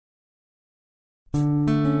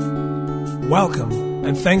Welcome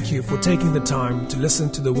and thank you for taking the time to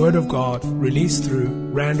listen to the Word of God released through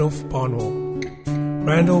Randolph Barnwell.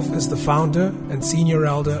 Randolph is the founder and senior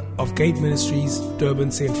elder of Gate Ministries,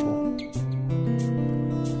 Durban Central.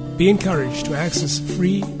 Be encouraged to access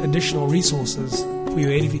free additional resources for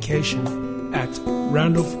your edification at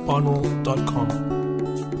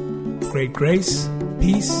randolphbarnwell.com. Great grace,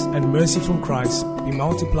 peace, and mercy from Christ be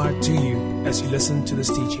multiplied to you as you listen to this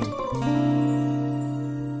teaching.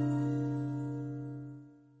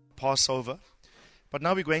 Passover, but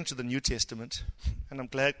now we're going to the New Testament, and I'm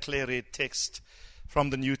glad Claire read text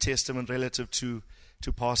from the New Testament relative to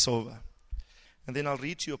Passover. And then I'll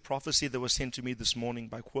read to you a prophecy that was sent to me this morning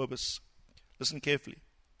by Quibus. Listen carefully,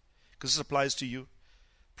 because this applies to you.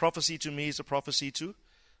 Prophecy to me is a prophecy to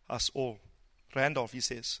us all. Randolph, he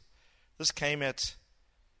says, this came at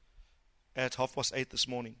 8:30 this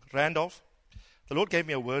morning. Randolph, the Lord gave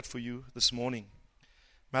me a word for you this morning.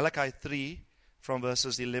 Malachi 3 from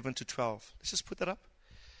verses 11 to 12. Let's just put that up.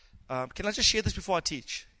 Can I just share this before I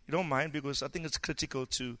teach? You don't mind, because I think it's critical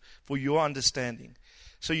for your understanding,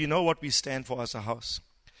 so you know what we stand for as a house.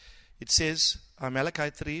 It says, Malachi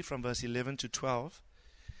 3 from verse 11 to 12.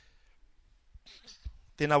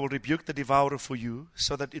 Then I will rebuke the devourer for you,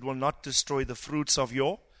 so that it will not destroy the fruits of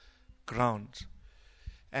your ground,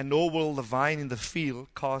 and nor will the vine in the field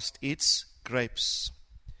cast its grapes,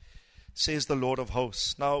 says the Lord of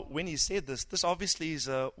hosts. Now, when he said this obviously is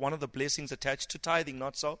one of the blessings attached to tithing,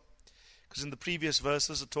 not so? Because in the previous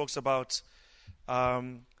verses it talks about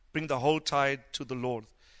bring the whole tithe to the Lord.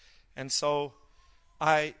 And so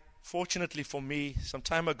fortunately for me, some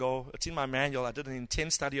time ago, it's in my manual, I did an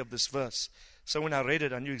intense study of this verse. So when I read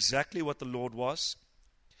it, I knew exactly what the Lord was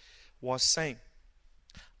saying.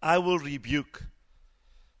 I will rebuke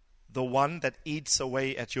the one that eats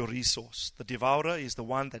away at your resource. The devourer is the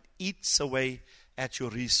one that eats away at your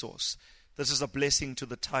resource. This is a blessing to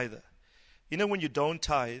the tither. You know, when you don't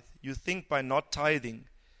tithe, you think by not tithing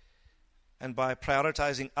and by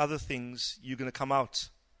prioritizing other things, you're going to come out.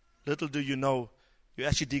 Little do you know, you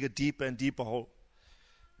actually dig a deeper and deeper hole.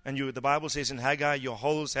 And the Bible says in Haggai, you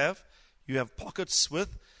have pockets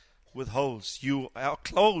with holes. Our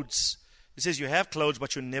clothes, it says you have clothes,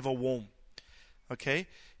 but you're never warm. Okay?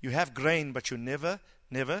 You have grain, but you're never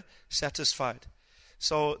satisfied.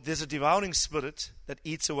 So there's a devouring spirit that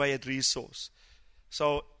eats away at resource.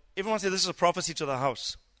 So everyone says this is a prophecy to the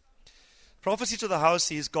house. Prophecy to the house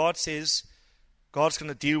is God says God's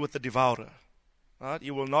going to deal with the devourer. Right? He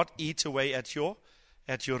will not eat away at your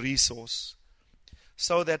resource,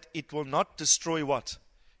 so that it will not destroy what?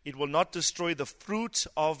 It will not destroy the fruit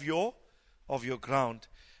of your ground.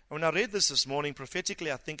 And when I read this morning,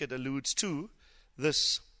 prophetically, I think it alludes to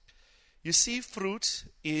this. You see, fruit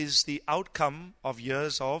is the outcome of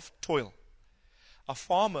years of toil. A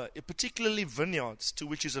farmer, particularly vineyards, to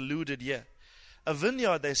which is alluded here. A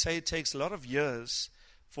vineyard, they say, it takes a lot of years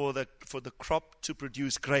for the crop to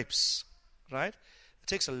produce grapes, right? It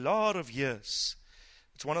takes a lot of years.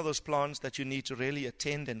 It's one of those plants that you need to really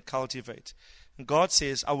attend and cultivate. And God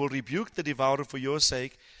says, I will rebuke the devourer for your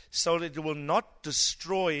sake, so that it will not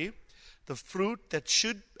destroy the fruit that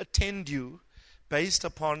should attend you based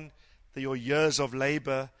upon your years of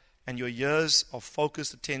labor and your years of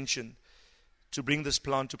focused attention to bring this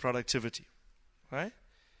plant to productivity. Right?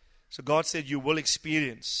 So God said you will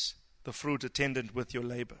experience the fruit attendant with your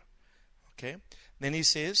labor. Okay? Then he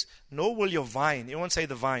says, nor will your vine, everyone say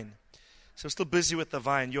the vine. So I'm still busy with the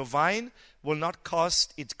vine. Your vine will not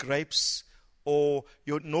cast its grapes, nor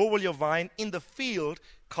will your vine in the field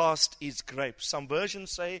cast its grapes. Some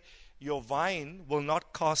versions say your vine will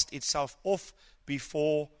not cast itself off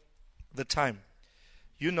before the time.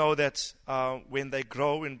 You know that when they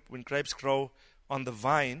grow, when grapes grow on the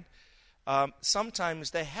vine,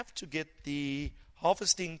 sometimes they have to get the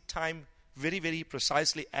harvesting time very, very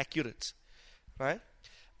precisely accurate, right?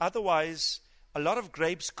 Otherwise, a lot of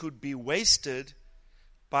grapes could be wasted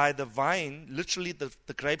by the vine, literally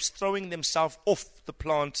the grapes throwing themselves off the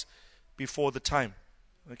plant before the time.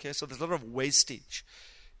 Okay, so there's a lot of wastage.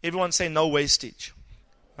 Everyone say no wastage.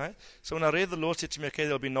 Right? So when I read, the Lord said to me, okay,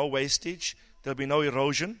 there'll be no wastage, there'll be no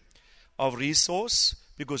erosion of resource,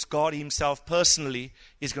 because God himself personally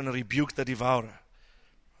is going to rebuke the devourer.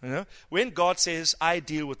 You know? When God says, I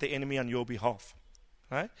deal with the enemy on your behalf.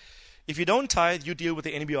 Right? If you don't tithe, you deal with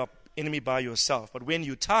the enemy by yourself. But when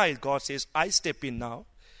you tithe, God says, I step in now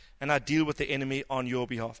and I deal with the enemy on your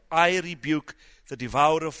behalf. I rebuke the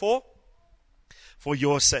devourer for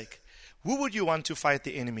your sake. Who would you want to fight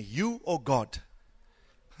the enemy, you or God?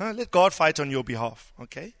 Let God fight on your behalf,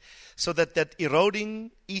 okay? So that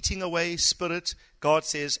eroding, eating away spirit, God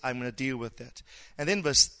says, I'm going to deal with that. And then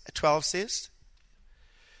verse 12 says,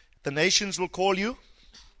 the nations will call you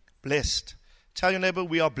blessed. Tell your neighbor,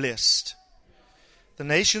 we are blessed. The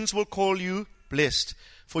nations will call you blessed,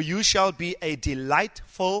 for you shall be a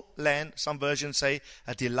delightful land. Some versions say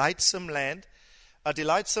a delightsome land. A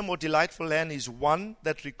delightsome or delightful land is one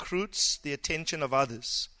that recruits the attention of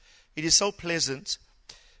others. It is so pleasant.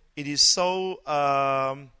 It is so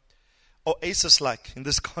oasis-like in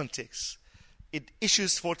this context. It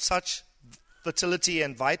issues forth such fertility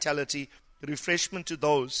and vitality, refreshment to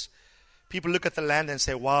those. People look at the land and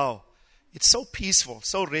say, wow, it's so peaceful,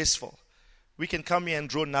 so restful. We can come here and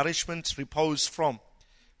draw nourishment, repose from.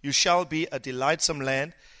 You shall be a delightsome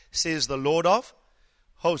land, says the Lord of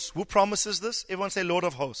hosts. Who promises this? Everyone say Lord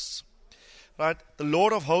of hosts. Right? The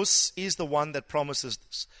Lord of hosts is the one that promises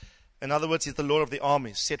this. In other words, he's the Lord of the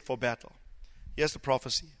armies set for battle. Here's the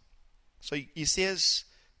prophecy. So he says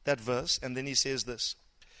that verse, and then he says this.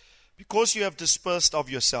 Because you have dispersed of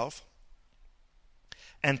yourself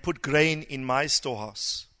and put grain in my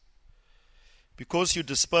storehouse, because you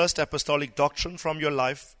dispersed apostolic doctrine from your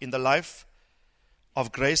life in the life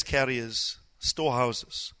of grace carriers,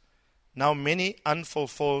 storehouses, now many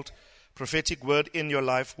unfulfilled prophetic word in your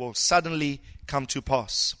life will suddenly come to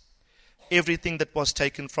pass. Everything that was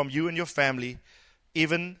taken from you and your family,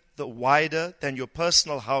 even the wider than your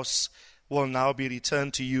personal house, will now be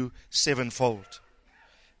returned to you sevenfold.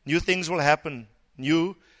 New things will happen.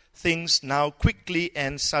 New things now quickly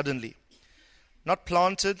and suddenly. Not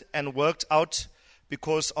planted and worked out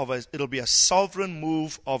because it'll be a sovereign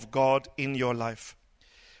move of God in your life.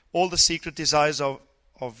 All the secret desires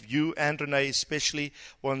of you and Renee especially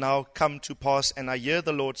will now come to pass. And I hear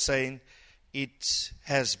the Lord saying, it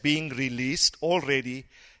has been released already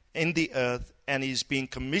in the earth and is being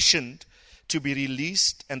commissioned to be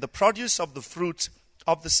released. And the produce of the fruit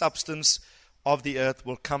of the substance of the earth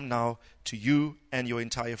will come now to you and your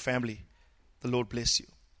entire family. The Lord bless you.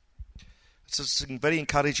 It's a very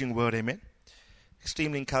encouraging word, amen?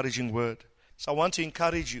 Extremely encouraging word. So I want to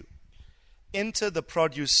encourage you. Enter the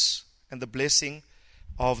produce and the blessing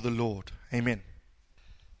of the Lord. Amen.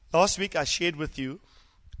 Last week I shared with you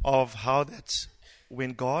of how that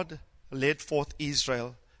when God led forth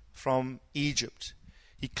Israel from Egypt,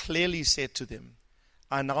 he clearly said to them,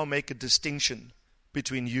 I now make a distinction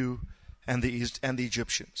between you and the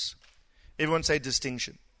Egyptians. Everyone say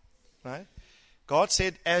distinction. Right? God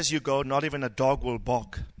said, as you go, not even a dog will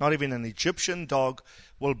bark. Not even an Egyptian dog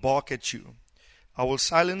will bark at you. I will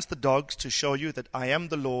silence the dogs to show you that I am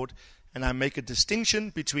the Lord, and I make a distinction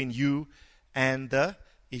between you and the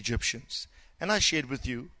Egyptians. And I shared with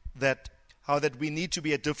you how that we need to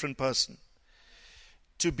be a different person.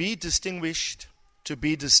 To be distinguished, to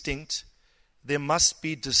be distinct, there must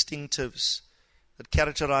be distinctives that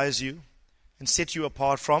characterize you and set you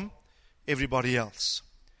apart from everybody else.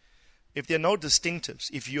 If there are no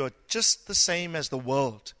distinctives, if you are just the same as the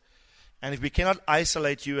world, and if we cannot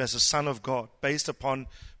isolate you as a son of God based upon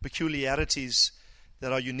peculiarities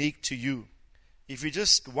that are unique to you, if you're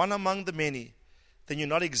just one among the many, then you're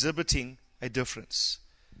not exhibiting a difference.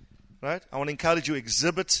 Right? I want to encourage you,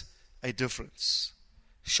 exhibit a difference.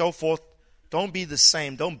 Show forth. Don't be the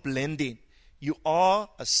same. Don't blend in. You are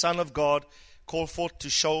a son of God, called forth to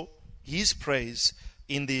show his praise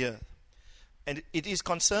in the earth. And it is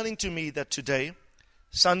concerning to me that today,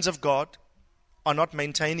 sons of God are not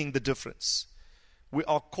maintaining the difference. We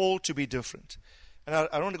are called to be different. And I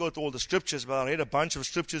don't want to go through all the scriptures, but I read a bunch of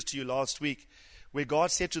scriptures to you last week where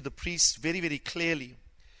God said to the priests very, very clearly,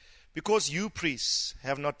 because you priests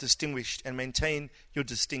have not distinguished and maintained your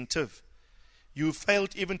distinctive, you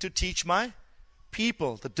failed even to teach my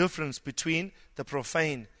people the difference between the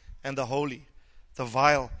profane and the holy, the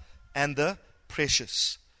vile and the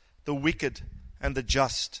precious, the wicked and the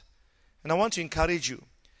just. And I want to encourage you.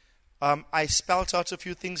 I spelt out a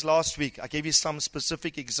few things last week. I gave you some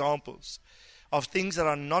specific examples of things that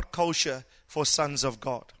are not kosher for sons of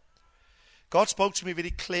God. God spoke to me very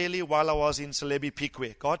clearly while I was in Celebi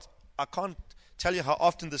Piquet. I can't tell you how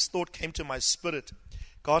often this thought came to my spirit.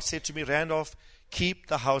 God said to me, Randolph, keep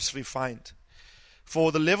the house refined.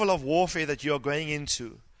 For the level of warfare that you are going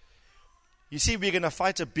into, you see, we're going to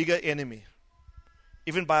fight a bigger enemy,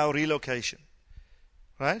 even by our relocation.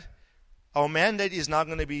 Right? Our mandate is now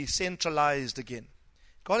going to be centralized again.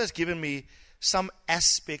 God has given me some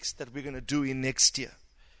aspects that we're going to do in next year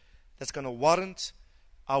that's going to warrant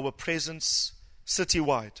our presence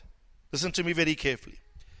citywide. Listen to me very carefully.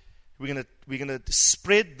 We're going to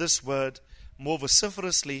spread this word more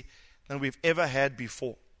vociferously than we've ever had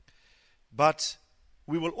before. But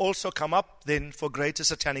we will also come up then for greater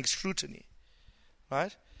satanic scrutiny.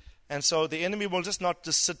 Right? And so the enemy will just not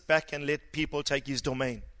just sit back and let people take his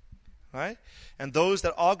domain. Right? And those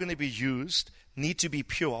that are going to be used need to be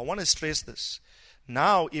pure. I want to stress this.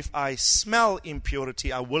 Now, if I smell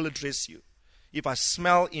impurity, I will address you. If I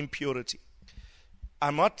smell impurity.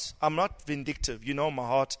 I'm not vindictive. You know my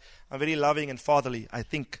heart. I'm very loving and fatherly, I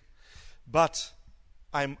think. But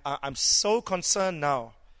I'm so concerned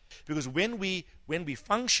now, because when we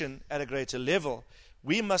function at a greater level,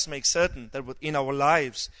 we must make certain that within our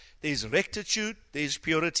lives there is rectitude, there is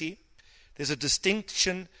purity, there's a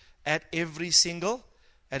distinction at every single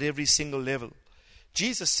level.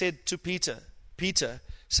 Jesus said to Peter,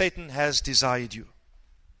 Satan has desired you.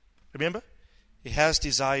 Remember? He has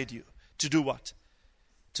desired you. To do what?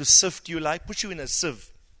 To sift you like, put you in a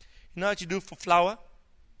sieve. You know what you do for flour?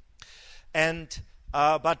 And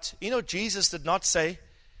but Jesus did not say,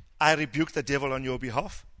 I rebuke the devil on your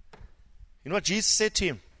behalf. You know what Jesus said to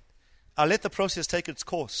him? I'll let the process take its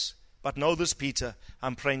course. But know this, Peter,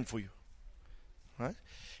 I'm praying for you. Right?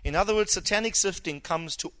 In other words, satanic sifting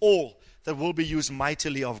comes to all that will be used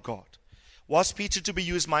mightily of God. Was Peter to be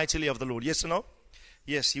used mightily of the Lord? Yes or no?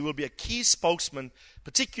 Yes, he will be a key spokesman,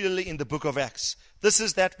 particularly in the book of Acts. This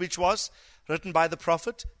is that which was written by the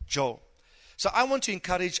prophet Joel. So I want to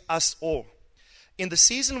encourage us all. In the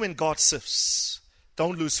season when God sifts,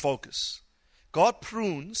 don't lose focus. God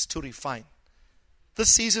prunes to refine. This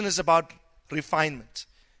season is about refinement.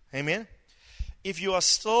 Amen? If you are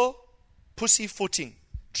still pussyfooting,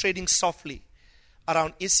 treading softly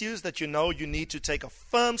around issues that you know you need to take a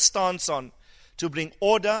firm stance on to bring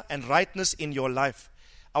order and rightness in your life,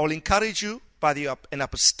 I will encourage you by an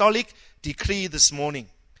apostolic decree this morning.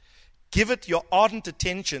 Give it your ardent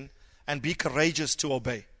attention and be courageous to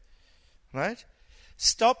obey. Right?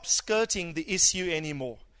 Stop skirting the issue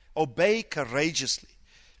anymore. Obey courageously.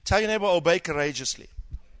 Tell your neighbor, obey courageously.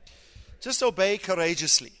 Just obey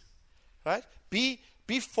courageously. Right? Be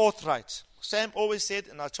forthright. Sam always said,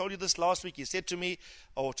 and I told you this last week, he said to me,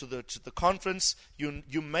 or to the conference,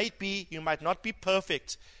 you might not be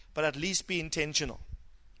perfect, but at least be intentional.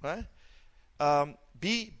 Right?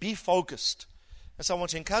 Be focused. And so I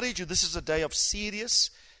want to encourage you, this is a day of serious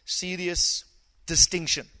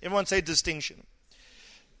distinction. Everyone say distinction.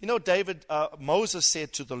 You know, Moses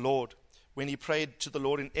said to the Lord, when he prayed to the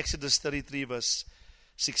Lord in Exodus 33 verse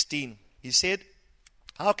 16, he said,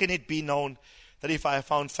 how can it be known that if I have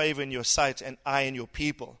found favor in your sight and I and your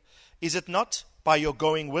people, is it not by your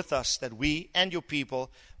going with us that we and your people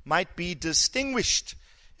might be distinguished?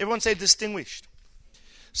 Everyone say distinguished.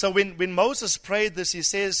 So when Moses prayed this, he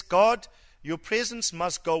says, God, your presence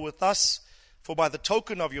must go with us, for by the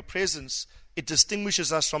token of your presence, it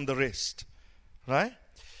distinguishes us from the rest. Right?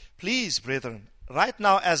 Please, brethren, right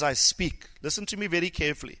now as I speak, listen to me very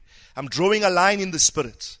carefully. I'm drawing a line in the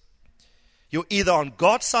spirit. You're either on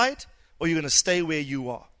God's side or you're going to stay where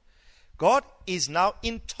you are. God is now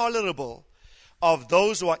intolerable of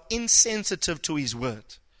those who are insensitive to His word.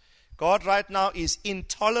 God right now is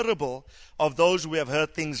intolerable of those who have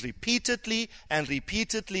heard things repeatedly,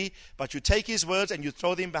 but you take His words and you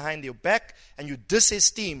throw them behind your back and you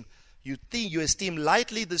disesteem. You esteem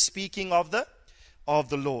lightly the speaking of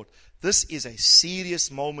the Lord. This is a serious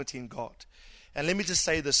moment in God. And let me just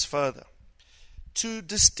say this further. To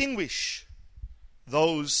distinguish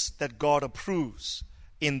those that God approves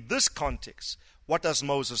in this context, what does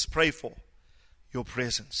Moses pray for? Your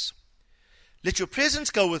presence. Let your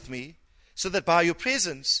presence go with me, so that by your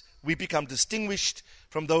presence we become distinguished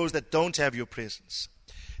from those that don't have your presence.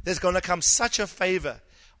 There's going to come such a favor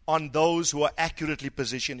on those who are accurately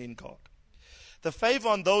positioned in God. The favor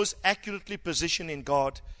on those accurately positioned in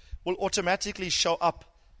God will automatically show up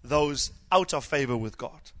those out of favor with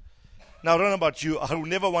God. Now, I don't know about you, I will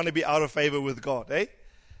never want to be out of favor with God, eh?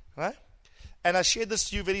 Right? And I shared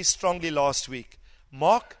this to you very strongly last week.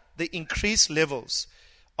 Mark the increased levels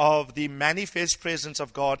of the manifest presence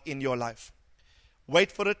of God in your life.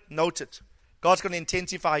 Wait for it, note it. God's going to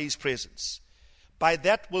intensify His presence. By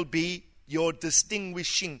that will be your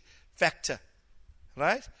distinguishing factor.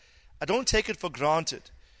 Right? I don't take it for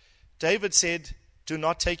granted. David said, do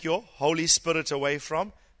not take your Holy Spirit away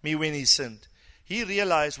from me when he sinned. He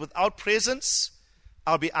realized without presence,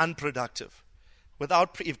 I'll be unproductive.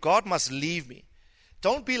 If God must leave me.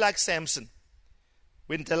 Don't be like Samson.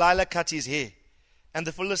 When Delilah cut his hair and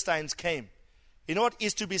the Philistines came. You know what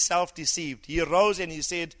is to be self-deceived? He arose and he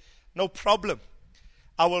said, no problem.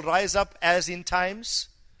 I will rise up as in times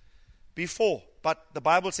before. But the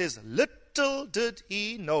Bible says, little did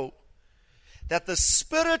he know that the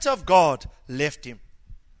Spirit of God left him.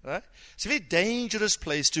 Right? It's a very dangerous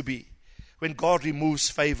place to be. when God removes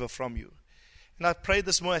favor from you. And I prayed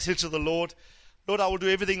this morning, I said to the Lord, Lord, I will do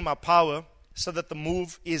everything in my power so that the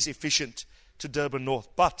move is efficient to Durban North.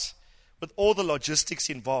 But with all the logistics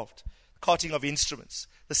involved, carting of instruments,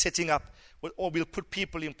 the setting up, or we'll put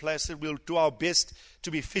people in place and we'll do our best to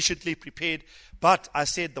be efficiently prepared. But I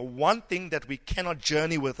said the one thing that we cannot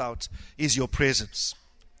journey without is your presence.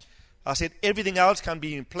 I said everything else can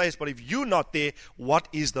be in place, but if you're not there, what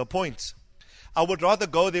is the point? I would rather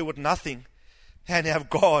go there with nothing and have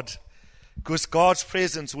God, because God's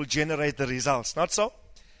presence will generate the results. Not so?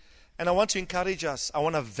 And I want to encourage us. I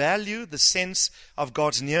want to value the sense of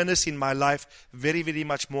God's nearness in my life very, very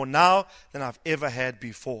much more now than I've ever had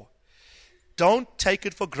before. Don't take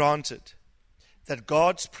it for granted that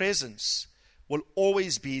God's presence will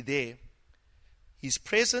always be there. His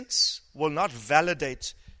presence will not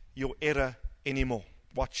validate your error anymore.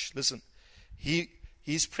 Watch, listen.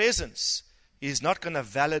 His presence is not going to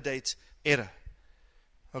validate error.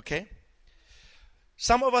 Okay?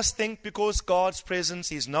 Some of us think because God's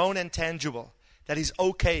presence is known and tangible, that He's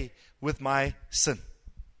okay with my sin.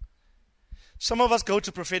 Some of us go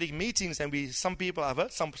to prophetic meetings and some people, I've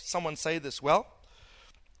heard someone say this, well,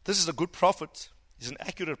 this is a good prophet, he's an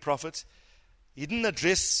accurate prophet, he didn't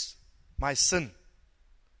address my sin.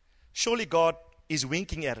 Surely God is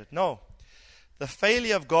winking at it. No. The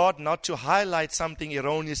failure of God not to highlight something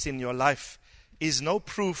erroneous in your life is no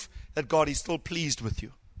proof that God is still pleased with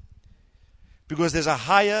you. Because there's a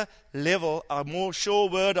higher level, a more sure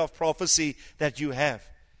word of prophecy that you have.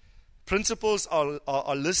 Principles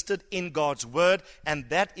are listed in God's word, and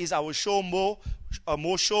that is our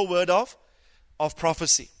more sure word of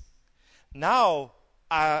prophecy. Now,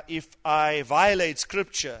 if I violate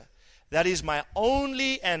Scripture, that is my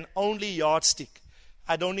only and only yardstick.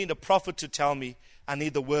 I don't need a prophet to tell me. I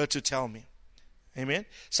need the word to tell me. Amen.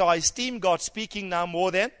 So I esteem God speaking now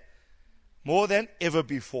more than ever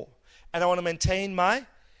before. And I want to maintain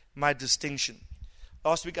my distinction.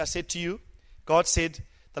 Last week I said to you, God said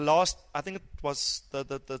I think it was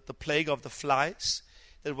the plague of the flies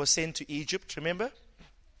that was sent to Egypt, remember?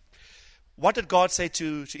 What did God say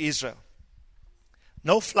to Israel?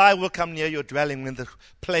 No fly will come near your dwelling when the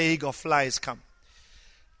plague of flies come.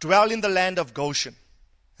 Dwell in the land of Goshen.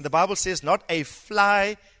 And the Bible says not a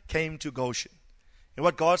fly came to Goshen. And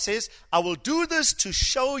what God says, I will do this to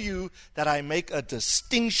show you that I make a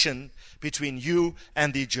distinction between you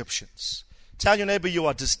and the Egyptians. Tell your neighbor you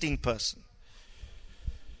are a distinct person.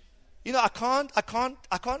 You know, I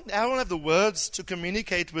don't have the words to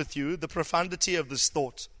communicate with you the profundity of this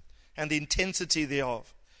thought and the intensity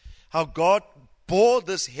thereof. How God bore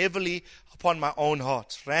this heavily upon my own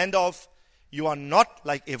heart. Randolph, you are not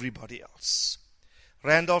like everybody else.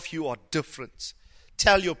 Randolph, you are different.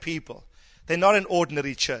 Tell your people, they're not an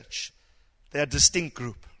ordinary church. They're a distinct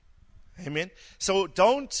group. Amen. So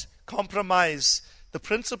don't compromise the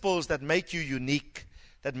principles that make you unique,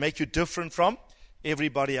 that make you different from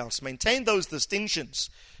everybody else. Maintain those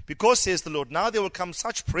distinctions, because, says the Lord, now there will come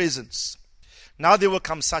such presence. Now there will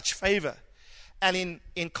come such favor. And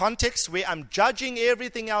in context where I'm judging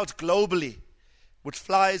everything else globally with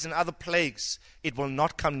flies and other plagues, it will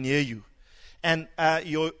not come near you. And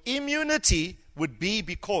your immunity would be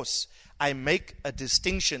because I make a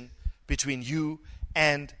distinction between you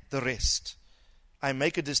and the rest. I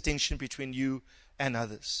make a distinction between you and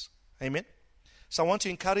others. Amen? So I want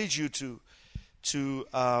to encourage you to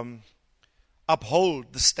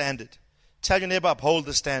uphold the standard. Tell your neighbor, uphold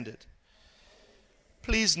the standard.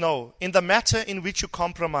 Please know, in the matter in which you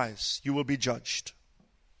compromise, you will be judged.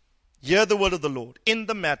 Hear the word of the Lord. In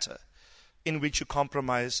the matter in which you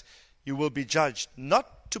compromise, you will be judged.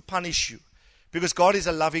 Not to punish you, because God is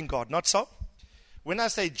a loving God. Not so? When I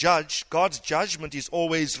say judge, God's judgment is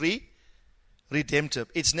always redemptive.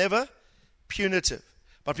 It's never punitive.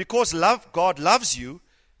 But because God loves you,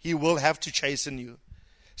 He will have to chasten you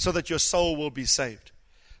so that your soul will be saved.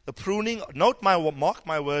 The pruning, mark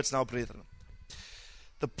my words now, brethren.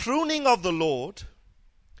 The pruning of the Lord,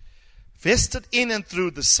 vested in and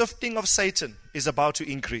through the sifting of Satan, is about to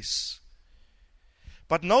increase.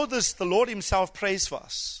 But know this, the Lord Himself prays for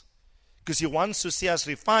us, because He wants to see us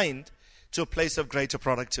refined to a place of greater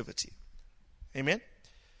productivity. Amen?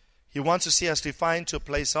 He wants to see us refined to a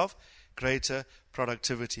place of greater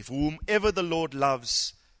productivity. For whomever the Lord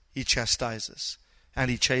loves, He chastises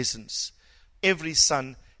and He chastens every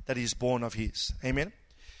son that is born of His. Amen?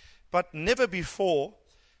 But never before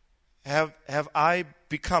have I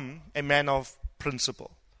become a man of principle.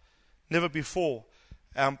 Never before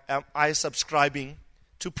am I subscribing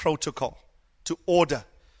to protocol, to order,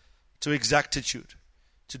 to exactitude,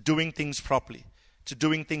 to doing things properly, to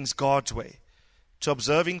doing things God's way. to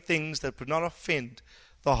observing things that would not offend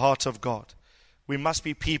the heart of God. We must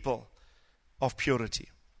be people of purity.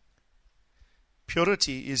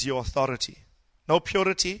 Purity is your authority. No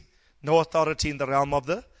purity, no authority in the realm of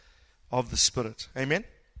the Spirit. Amen?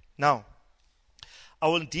 Now, I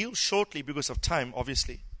will deal shortly because of time,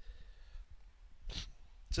 obviously,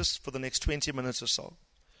 just for the next 20 minutes or so,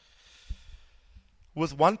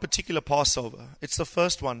 with one particular Passover. It's the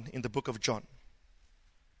first one in the book of John.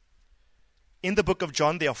 In the book of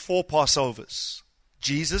John, there are 4 Passovers.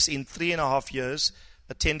 Jesus, in 3.5 years,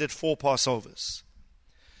 attended 4 Passovers.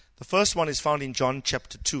 The first one is found in John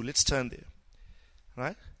chapter 2. Let's turn there.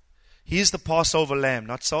 Right? He is the Passover lamb,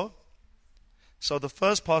 not so? So the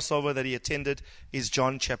first Passover that he attended is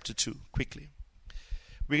John chapter 2. Quickly.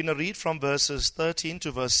 We're going to read from verses 13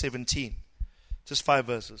 to verse 17. Just 5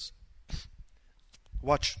 verses.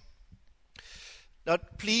 Watch. Now,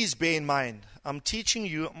 please bear in mind, I'm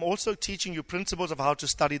also teaching you principles of how to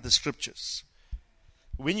study the scriptures.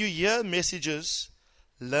 When you hear messages,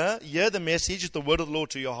 hear the message, the word of the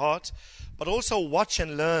Lord to your heart, but also watch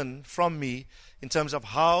and learn from me in terms of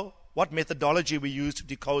what methodology we use to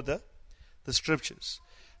decode the scriptures.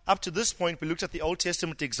 Up to this point, we looked at the Old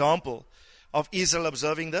Testament example of Israel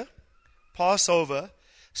observing the Passover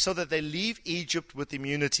so that they leave Egypt with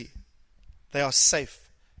immunity. They are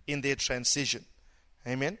safe in their transition.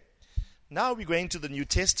 Amen? Now we're going to the New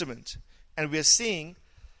Testament, and we're seeing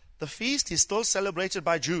the feast is still celebrated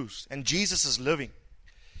by Jews, and Jesus is living.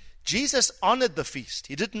 Jesus honored the feast.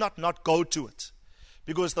 He did not go to it,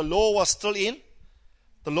 because the law was still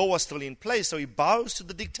in place. So he bows to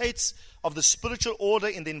the dictates of the spiritual order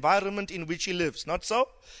in the environment in which he lives. Not so?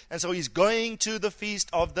 And so he's going to the feast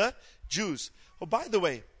of the Jews. Oh, by the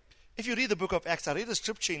way, if you read the book of Acts, I read a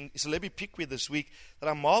scripture in Celebi Piqui this week that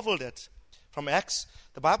I marveled at from Acts.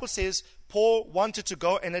 The Bible says Paul wanted to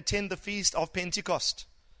go and attend the feast of Pentecost.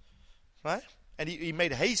 Right? And he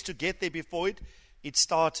made haste to get there before it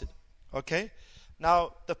started. Okay?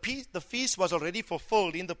 Now, the feast was already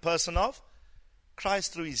fulfilled in the person of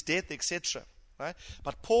Christ through his death, etc. Right?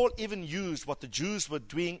 But Paul even used what the Jews were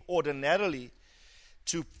doing ordinarily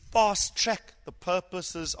to fast track the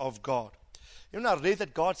purposes of God. You know, I read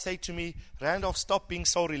that God said to me, Randolph, stop being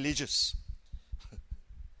so religious.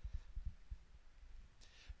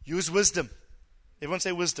 Use wisdom. Everyone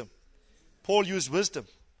say wisdom. Paul used wisdom.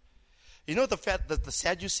 You know the fact that the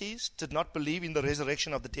Sadducees did not believe in the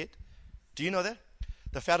resurrection of the dead? Do you know that?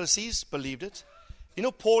 The Pharisees believed it. You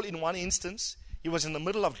know, Paul, in one instance, he was in the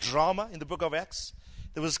middle of drama in the book of Acts.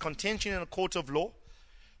 There was contention in a court of law.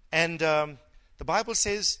 And the Bible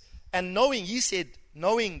says, and knowing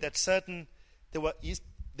that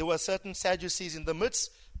there were certain Sadducees in the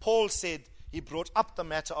midst, Paul said he brought up the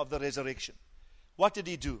matter of the resurrection. What did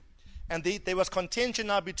he do? And there was contention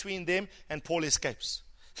now between them, and Paul escapes.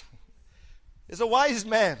 He's a wise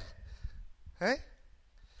man. Eh?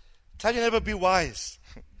 Tell you never be wise.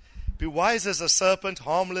 Be wise as a serpent,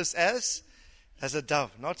 harmless as a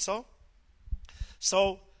dove. Not so?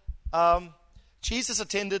 So, Jesus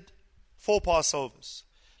attended 4 Passovers.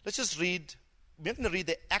 Let's just read. We're going to read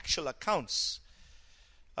the actual accounts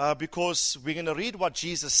because we're going to read what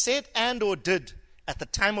Jesus said and or did at the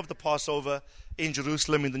time of the Passover in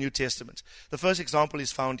Jerusalem in the New Testament. The first example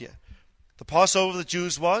is found here. The Passover of the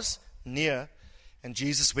Jews was near, and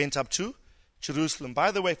Jesus went up to Jerusalem.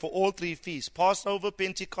 By the way, for all 3 feasts, Passover,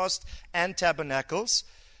 Pentecost, and Tabernacles,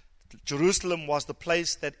 Jerusalem was the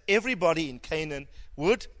place that everybody in Canaan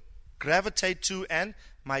would gravitate to and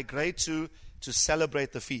migrate to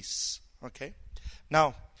celebrate the feasts. Okay?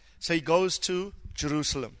 Now, so he goes to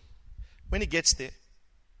Jerusalem. When he gets there,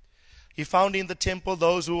 he found in the temple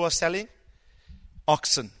those who were selling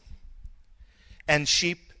oxen and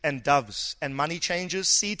sheep and doves and money changers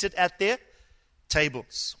seated at their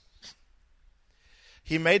tables.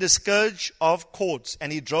 He made a scourge of cords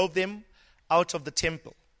and he drove them out of the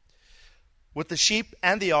temple with the sheep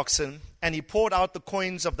and the oxen, and he poured out the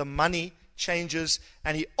coins of the money changers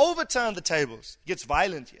and he overturned the tables. He gets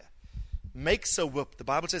violent here. Makes a whip. The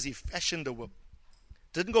Bible says he fashioned a whip.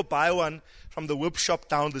 Didn't go buy one from the whip shop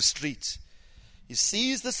down the street. He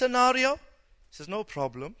sees the scenario. He says, no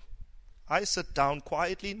problem. I sit down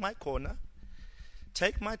quietly in my corner.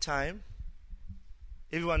 Take my time.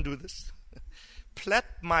 Everyone do this. Plait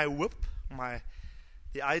my whip,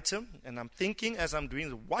 the item, and I'm thinking as I'm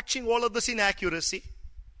doing, watching all of this inaccuracy.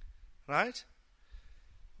 Right?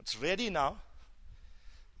 It's ready now.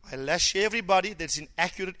 I lash everybody that's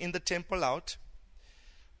inaccurate in the temple out.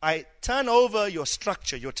 I turn over your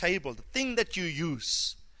structure, your table, the thing that you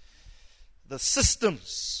use, the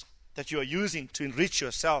systems that you are using to enrich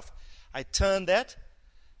yourself. I turn that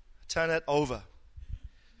over.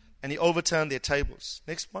 and he overturned their tables.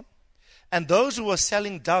 Next one. And those who were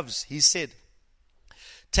selling doves, he said,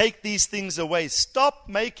 take these things away. Stop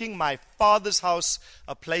making my Father's house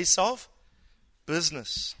a place of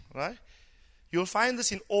business. Right? You'll find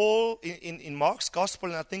this in Mark's gospel,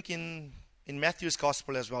 and I think in Matthew's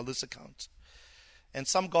gospel as well, this account. And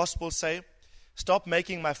some gospels say, stop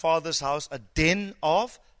making my Father's house a den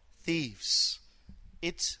of thieves.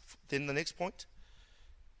 Then the next point.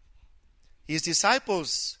 His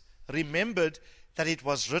disciples remembered that it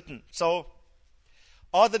was written. So,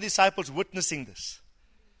 are the disciples witnessing this?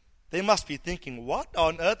 They must be thinking, what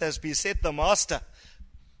on earth has beset the Master?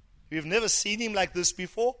 We've never seen him like this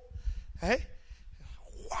before. Hey?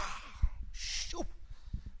 Wow. Shoo.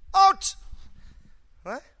 Out.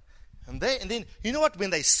 Right? And then, you know what? When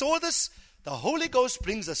they saw this, the Holy Ghost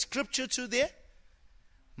brings a scripture to their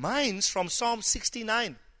minds from Psalm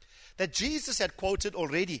 69 that Jesus had quoted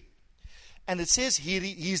already. And it says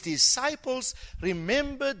his disciples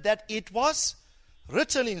remembered that it was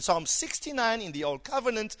written in Psalm 69 in the Old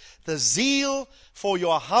Covenant, the zeal for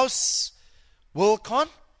your house will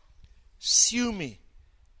consume me.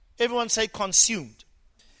 Everyone say consumed.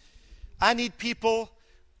 I need people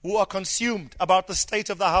who are consumed about the state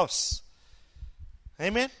of the house.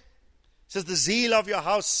 Amen? It says the zeal of your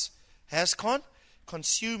house has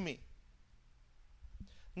consumed me.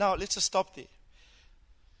 Now, let's just stop there.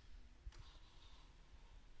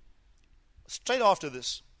 Straight after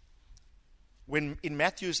this, when in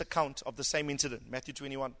Matthew's account of the same incident, Matthew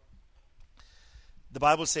 21, the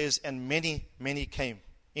Bible says, and many, many came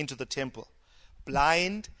into the temple,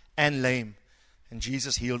 blind and lame, and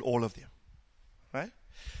Jesus healed all of them. Right?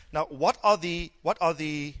 Now, what are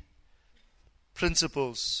the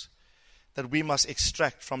principles that we must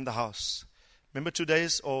extract from the house? Remember 2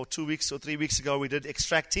 days or 2 weeks or 3 weeks ago we did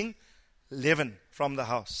extracting leaven from the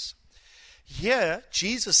house. Here,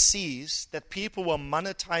 Jesus sees that people were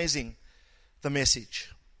monetizing the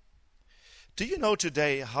message. Do you know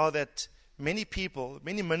today how that many people,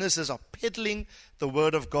 many ministers are peddling the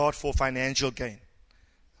word of God for financial gain?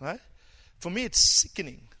 Right? For me, it's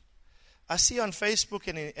sickening. I see on Facebook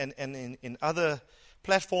and in other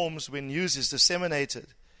platforms when news is disseminated,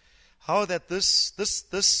 how that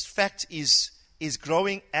this fact is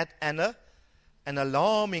growing at an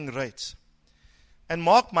alarming rate. And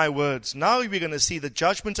mark my words, now we're going to see the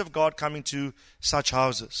judgment of God coming to such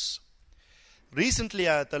houses. Recently,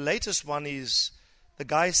 the latest one is the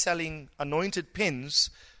guy selling anointed pens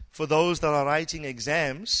for those that are writing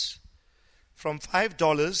exams from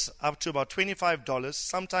 $5 up to about $25,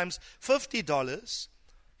 sometimes $50.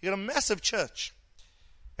 He got a massive church.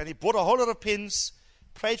 And he bought a whole lot of pens,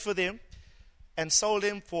 prayed for them, and sold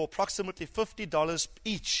them for approximately $50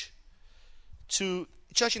 each to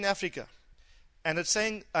a church in Africa. And it's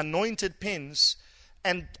saying anointed pens,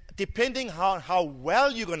 and depending how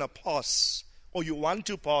well you're going to pass, or you want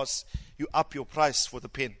to pass, you up your price for the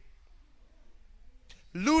pen.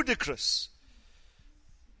 Ludicrous.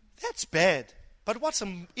 That's bad. But what's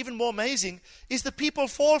even more amazing is the people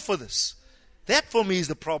fall for this. That for me is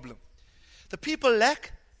the problem. The people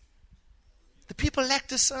lack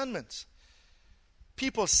discernment.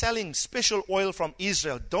 People selling special oil from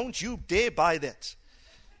Israel. Don't you dare buy that.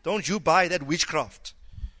 Don't you buy that witchcraft.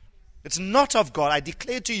 It's not of God. I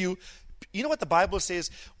declare to you, you know what the Bible says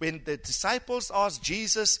when the disciples asked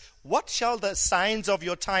Jesus, what shall the signs of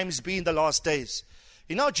your times be in the last days?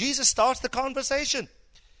 You know, Jesus starts the conversation.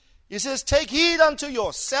 He says, take heed unto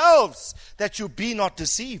yourselves that you be not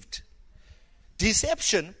deceived.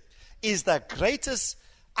 Deception is the greatest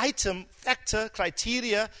item, factor,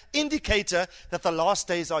 criteria, indicator that the last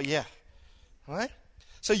days are here. Right?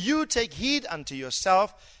 So you take heed unto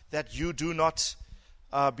yourself that you do not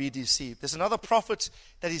be deceived. There's another prophet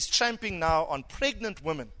that is tramping now on pregnant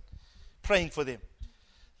women, praying for them.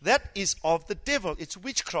 That is of the devil. It's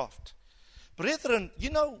witchcraft. Brethren, you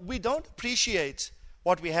know, we don't appreciate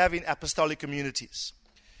what we have in apostolic communities.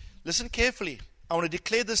 Listen carefully. I want to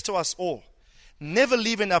declare this to us all. Never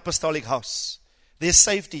leave an apostolic house. There's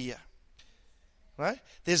safety here. Right?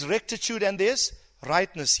 There's rectitude and there's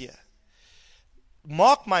rightness here.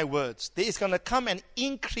 Mark my words, there is going to come an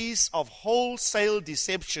increase of wholesale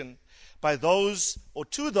deception by those or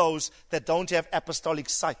to those that don't have apostolic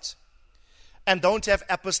sight and don't have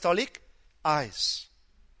apostolic eyes.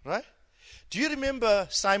 Right? Do you remember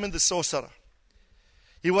Simon the sorcerer?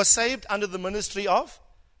 He was saved under the ministry of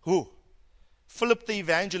who? Philip the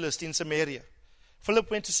evangelist in Samaria.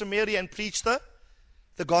 Philip went to Samaria and preached the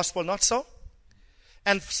gospel, not so?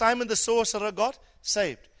 And Simon the sorcerer got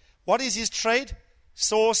saved. What is his trade?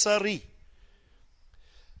 Sorcery.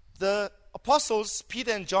 The apostles,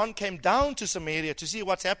 Peter and John, came down to Samaria to see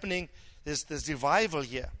what's happening. There's revival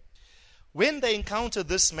here. When they encounter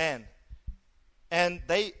this man, and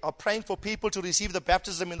they are praying for people to receive the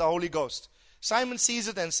baptism in the Holy Ghost, Simon sees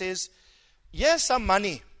it and says, here's some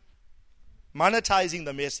money, monetizing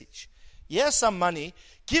the message. Here's some money.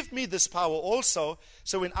 Give me this power also,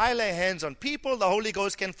 so when I lay hands on people, the Holy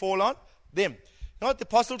Ghost can fall on them. You know what the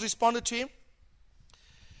apostles responded to him?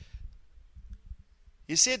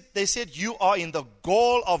 They said, you are in the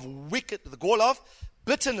gall of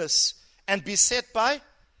bitterness and beset by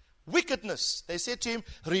wickedness. They said to him,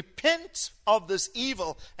 repent of this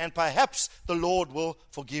evil and perhaps the Lord will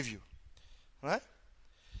forgive you. Right?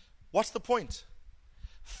 What's the point?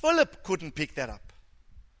 Philip couldn't pick that up.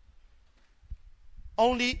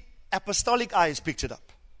 Only apostolic eyes picked it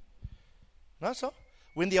up. Not so?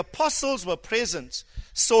 When the apostles were present,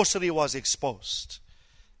 sorcery was exposed.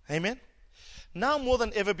 Amen? Now more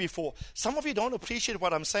than ever before, some of you don't appreciate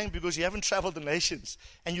what I'm saying because you haven't traveled the nations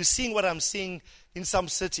and you're seeing what I'm seeing in some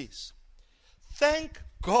cities. Thank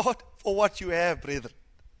God for what you have, brethren.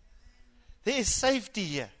 There is safety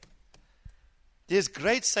here. There's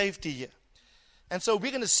great safety here. And so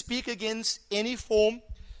we're going to speak against any form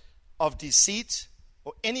of deceit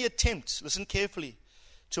or any attempt, listen carefully,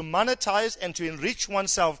 to monetize and to enrich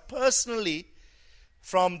oneself personally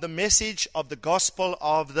from the message of the gospel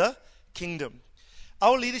of the kingdom.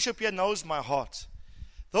 Our leadership here knows my heart.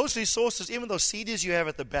 Those resources, even those CDs you have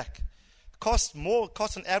at the back, cost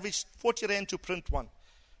an average 40 Rand to print one.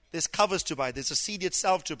 There's covers to buy. There's a CD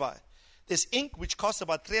itself to buy. There's ink which costs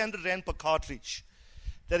about 300 Rand per cartridge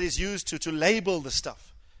that is used to label the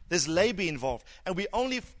stuff. There's labor involved. And we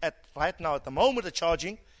only, right now at the moment, are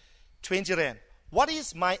charging 20 Rand. What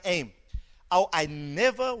is my aim? I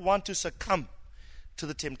never want to succumb to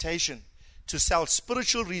the temptation to sell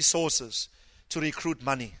spiritual resources to recruit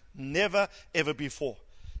money. Never, ever before.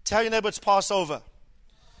 Tell your neighbor it's Passover.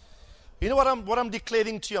 You know what I'm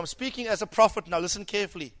declaring to you? I'm speaking as a prophet now. Listen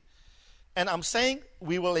carefully. And I'm saying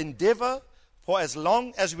we will endeavor for as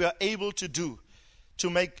long as we are able to do to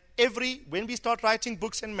make when we start writing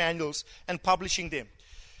books and manuals and publishing them,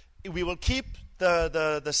 we will keep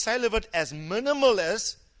the sale of it as minimal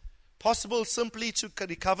as possible, simply to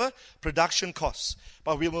recover production costs.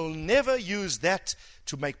 But we will never use that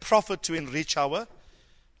to make profit to enrich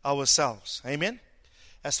ourselves. Amen?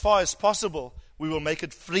 As far as possible, we will make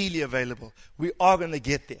it freely available. We are going to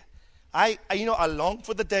get there. I long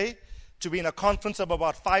for the day to be in a conference of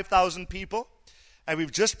about 5,000 people, and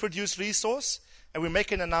we've just produced resource, and we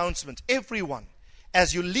make an announcement. Everyone,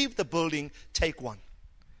 as you leave the building, take one.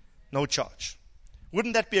 No charge.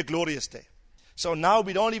 Wouldn't that be a glorious day? So now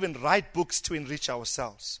we don't even write books to enrich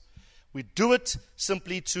ourselves. We do it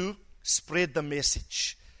simply to spread the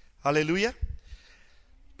message. Hallelujah.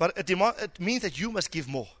 But it means that you must give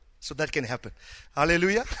more so that can happen.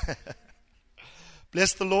 Hallelujah.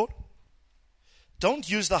 Bless the Lord. Don't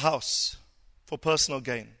use the house for personal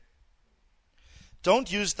gain.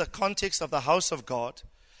 Don't use the context of the house of God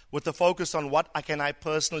with the focus on what can I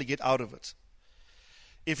personally get out of it.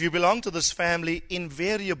 If you belong to this family,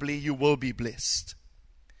 invariably you will be blessed.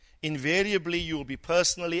 Invariably you will be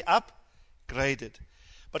personally upgraded.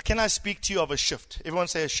 But can I speak to you of a shift? Everyone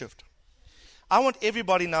say a shift. I want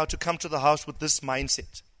everybody now to come to the house with this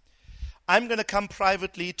mindset. I'm going to come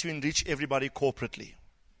privately to enrich everybody corporately.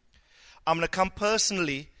 I'm going to come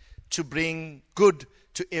personally to bring good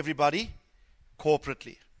to everybody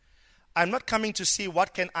corporately. I'm not coming to see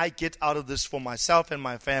what can I get out of this for myself and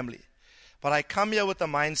my family. But I come here with the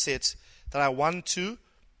mindset that I want to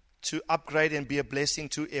upgrade and be a blessing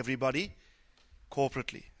to everybody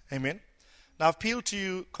corporately. Amen. Now, I've appealed to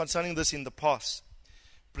you concerning this in the past.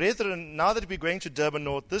 Brethren, now that we're going to Durban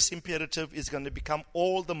North, this imperative is going to become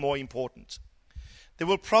all the more important. There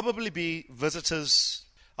will probably be visitors.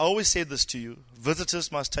 I always say this to you.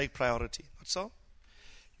 Visitors must take priority. That's all.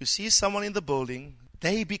 You see someone in the building,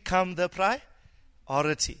 they become the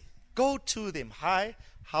priority. Go to them. Hi,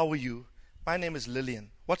 how are you? My name is Lillian.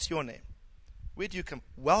 What's your name? Where do you come?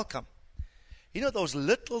 Welcome. You know, those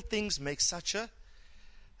little things make such a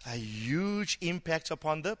huge impact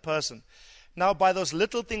upon the person. Now, by those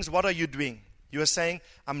little things, what are you doing? You are saying,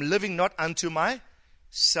 I'm living not unto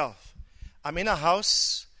myself. I'm in a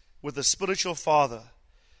house with a spiritual father.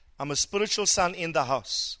 I'm a spiritual son in the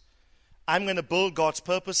house. I'm going to build God's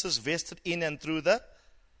purposes vested in and through the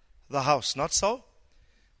house. Not so?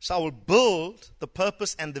 So I will build the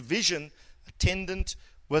purpose and the vision attendant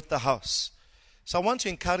with the house. So I want to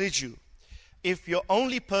encourage you, if your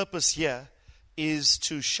only purpose here is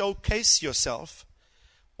to showcase yourself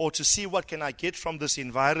or to see what can I get from this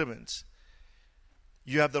environment,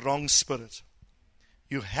 you have the wrong spirit.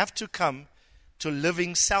 You have to come to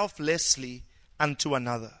living selflessly unto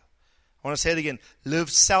another. I want to say it again. Live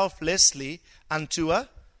selflessly unto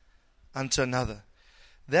another.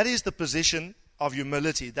 That is the position of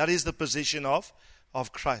humility. That is the position of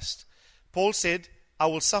Christ. Paul said, I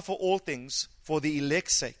will suffer all things for the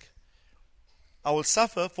elect's sake. I will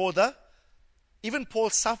suffer for even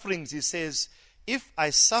Paul's sufferings, he says, if I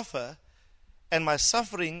suffer and my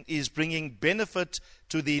suffering is bringing benefit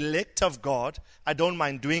to the elect of God, I don't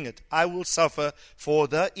mind doing it. I will suffer for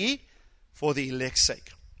the elect's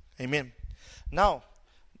sake. Amen. Now,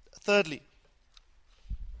 thirdly,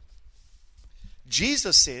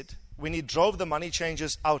 Jesus said when he drove the money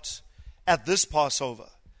changers out at this Passover,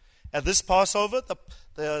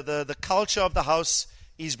 the culture of the house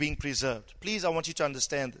is being preserved. Please, I want you to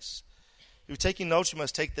understand this. If you're taking notes, you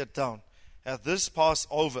must take that down. At this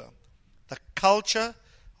Passover, the culture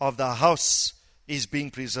of the house is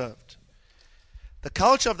being preserved. The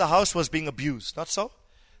culture of the house was being abused, not so?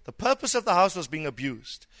 The purpose of the house was being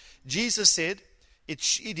abused. Jesus said,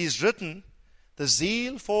 it is written, the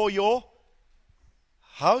zeal for your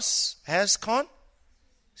house has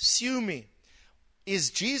consumed me. Is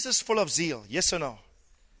Jesus full of zeal? Yes or no?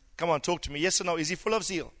 Come on, talk to me. Yes or no? Is he full of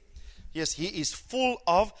zeal? Yes, he is full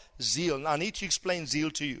of zeal. Now, I need to explain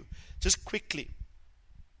zeal to you. Just quickly.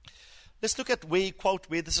 Let's look at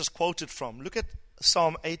where this is quoted from. Look at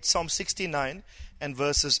Psalm 69 and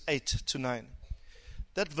verses 8 to 9.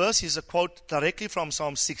 That verse is a quote directly from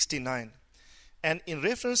Psalm 69. And in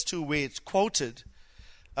reference to where it's quoted,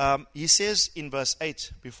 he says in verse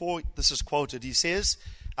 8, before this is quoted, he says,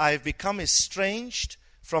 I have become estranged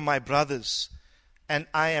from my brothers, and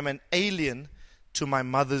I am an alien to my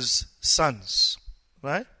mother's sons.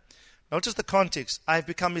 Right? Notice the context. I have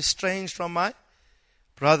become estranged from my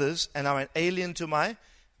brothers, and I'm an alien to my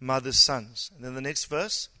mother's sons. And then the next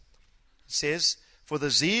verse says, for the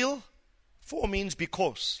zeal, for means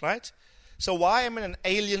because, right? So why am I an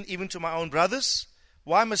alien even to my own brothers?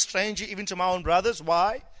 Why am I a stranger even to my own brothers?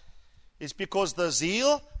 Why? It's because the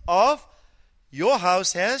zeal of your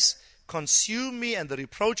house has consumed me, and the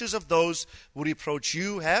reproaches of those who reproach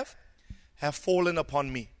you have fallen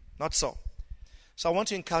upon me. Not so. So I want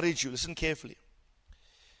to encourage you, listen carefully.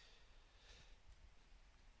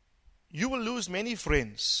 You will lose many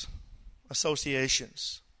friends,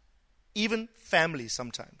 associations, even family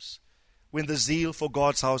sometimes, when the zeal for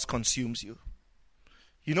God's house consumes you.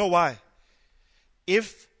 You know why?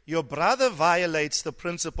 If your brother violates the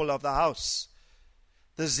principle of the house,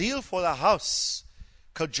 the zeal for the house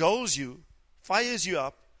cajoles you, fires you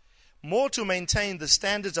up, more to maintain the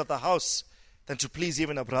standards of the house than to please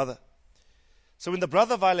even a brother. So when the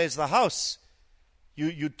brother violates the house,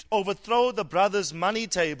 you overthrow the brother's money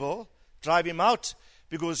table, drive him out,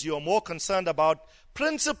 because you are more concerned about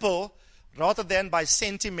principle rather than by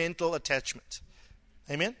sentimental attachment.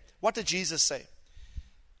 Amen? What did Jesus say?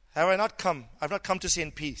 Have I not come? I've not come to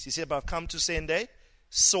send peace. He said, but I've come to send a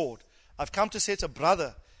sword. I've come to set a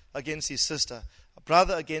brother against his sister, a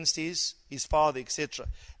brother against his father, etc.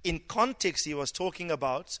 In context, he was talking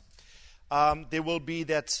about there will be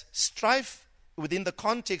that strife within the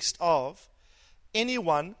context of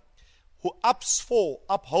anyone who ups for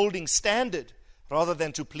upholding standard rather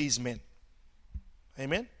than to please men.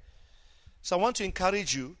 Amen? So I want to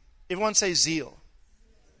encourage you. Everyone say zeal.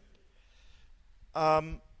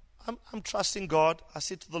 I'm trusting God. I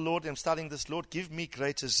said to the Lord, I'm starting this, Lord, give me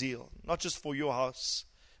greater zeal. Not just for your house,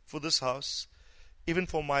 for this house, even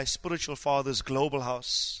for my spiritual father's global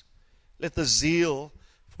house. Let the zeal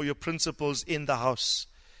for your principles in the house,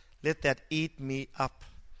 let that eat me up.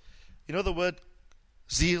 You know the word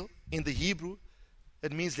zeal in the Hebrew?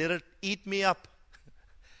 It means let it eat me up.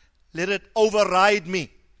 Let it override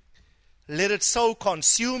me. Let it so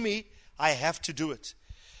consume me, I have to do it.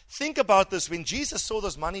 Think about this. When Jesus saw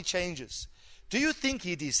those money changers, do you think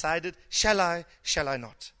he decided, shall I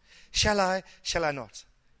not? Shall I not?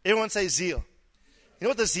 Everyone say zeal. You know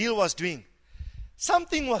what the zeal was doing?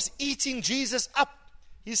 Something was eating Jesus up.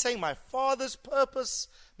 He's saying, my Father's purpose,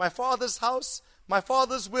 my Father's house, my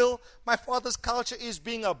Father's will, my Father's culture is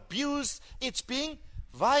being abused. It's being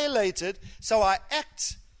violated. So I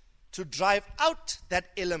act to drive out that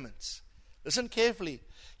element. Listen carefully.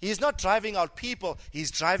 He's not driving out people. He's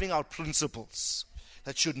driving out principles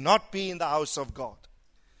that should not be in the house of God.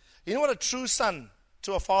 You know what a true son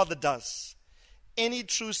to a father does? Any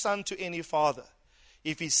true son to any father,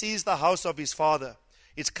 if he sees the house of his father,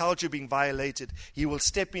 its culture being violated, he will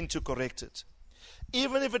step in to correct it.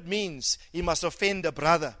 Even if it means he must offend a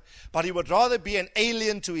brother, but he would rather be an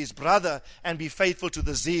alien to his brother and be faithful to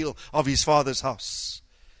the zeal of his father's house.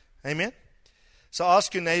 Amen? So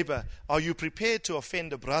ask your neighbor, are you prepared to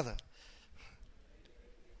offend a brother?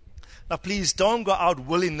 Now please don't go out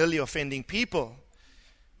willy-nilly offending people.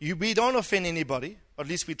 We don't offend anybody, or at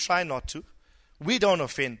least we try not to. We don't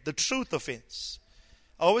offend. The truth offends.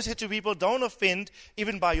 I always say to people, don't offend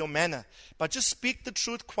even by your manner, but just speak the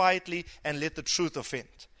truth quietly and let the truth offend.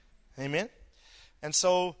 Amen? And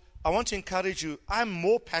so I want to encourage you. I'm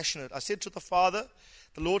more passionate. I said to the Father,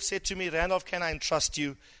 the Lord said to me, Randolph, can I entrust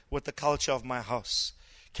you with the culture of my house?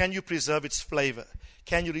 Can you preserve its flavor?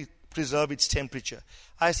 Can you preserve its temperature?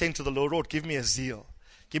 I saying to the Lord, give me a zeal.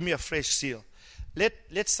 Give me a fresh zeal.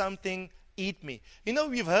 Let something eat me. You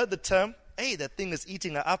know, you've heard the term, hey, that thing is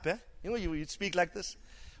eating her up. You know, you speak like this.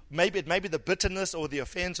 Maybe it may be the bitterness or the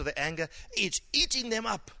offense or the anger. It's eating them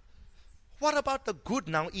up. What about the good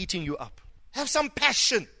now eating you up? Have some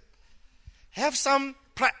passion. Have some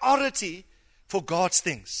priority for God's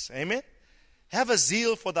things. Amen? Have a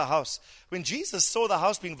zeal for the house. When Jesus saw the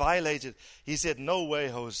house being violated, he said, no way,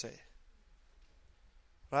 Jose.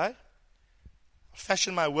 Right?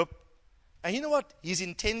 Fashion my whip. And you know what? His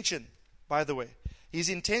intention, by the way, his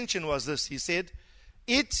intention was this. He said,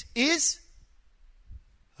 it is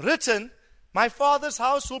written, my Father's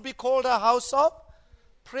house will be called a house of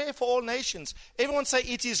prayer for all nations. Everyone say,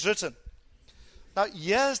 it is written. Now,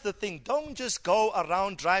 here's the thing. Don't just go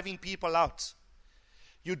around driving people out.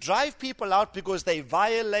 You drive people out because they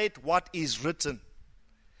violate what is written.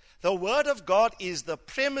 The Word of God is the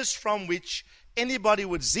premise from which anybody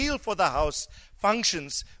with zeal for the house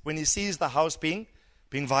functions when he sees the house being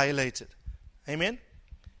violated. Amen?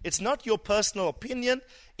 It's not your personal opinion.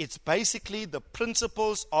 It's basically the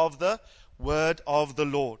principles of the Word of the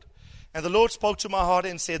Lord. And the Lord spoke to my heart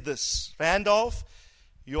and said this, Randolph,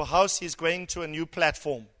 your house is going to a new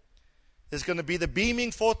platform. There's going to be the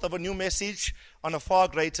beaming forth of a new message on a far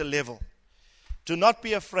greater level. Do not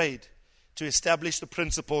be afraid to establish the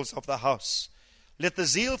principles of the house. Let the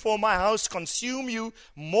zeal for my house consume you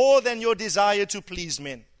more than your desire to please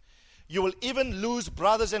men. You will even lose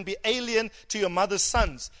brothers and be alien to your mother's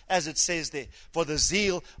sons, as it says there. For the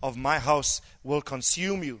zeal of my house will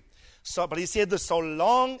consume you. But he said this, so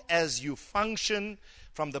long as you function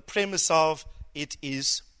from the premise of it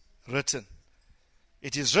is written.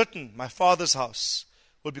 It is written, my Father's house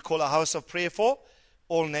will be called a house of prayer for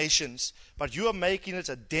all nations. But you are making it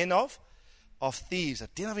a den of thieves, a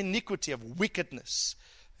den of iniquity, of wickedness.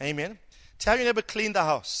 Amen. Tell your neighbor, clean the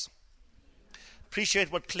house.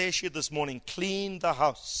 Appreciate what Claire shared this morning. Clean the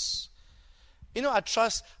house. You know, I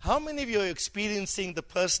trust, how many of you are experiencing the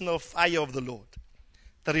personal fire of the Lord?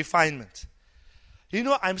 The refinement. You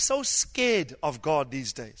know, I'm so scared of God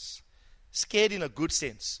these days. Scared in a good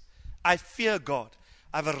sense. I fear God.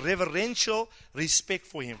 I have a reverential respect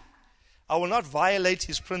for Him. I will not violate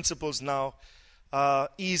His principles now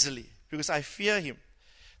easily because I fear Him.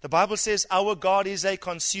 The Bible says our God is a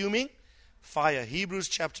consuming fire. Hebrews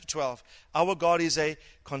chapter 12. Our God is a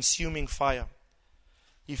consuming fire.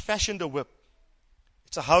 He fashioned a whip.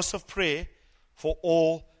 It's a house of prayer for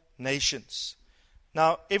all nations.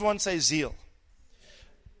 Now, everyone say zeal.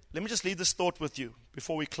 Let me just leave this thought with you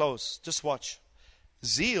before we close. Just watch.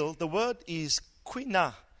 Zeal, the word is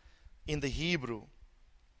quina in the Hebrew.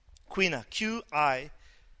 Quina, Q-U-I-N-A-H.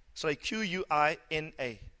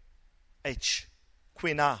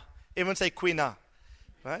 Quina. Everyone say quina.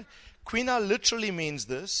 Right? Quina literally means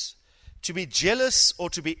this, to be jealous or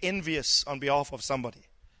to be envious on behalf of somebody.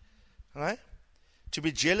 Right? To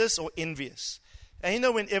be jealous or envious. And you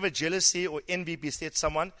know, whenever jealousy or envy besets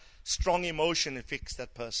someone, strong emotion affects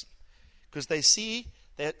that person. Because they see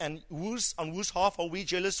that, and on whose half are we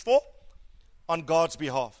jealous for? On God's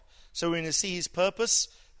behalf. So we're going to see His purpose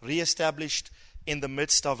reestablished in the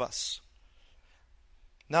midst of us.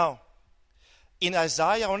 Now, in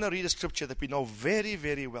Isaiah, I want to read a scripture that we know very,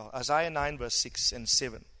 very well. Isaiah 9, verse 6 and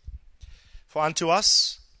 7. For unto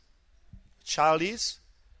us a child is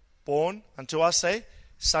born, unto us a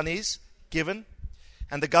son is given,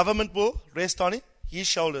 and the government will rest on His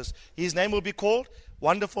shoulders. His name will be called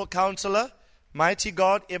Wonderful Counselor, Mighty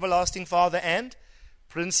God, Everlasting Father, and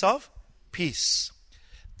Prince of Peace.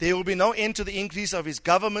 There will be no end to the increase of His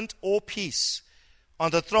government or peace on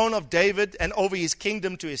the throne of David and over His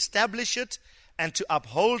kingdom, to establish it and to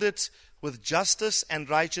uphold it with justice and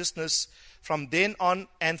righteousness from then on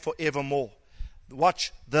and forevermore.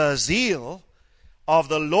 Watch, the zeal of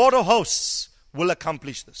the Lord of hosts will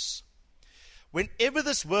accomplish this. Whenever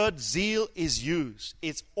this word zeal is used,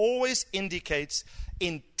 it always indicates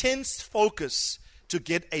intense focus to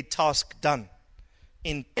get a task done.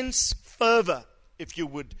 Intense fervor, if you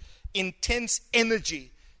would. Intense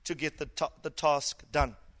energy to get the task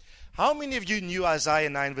done. How many of you knew Isaiah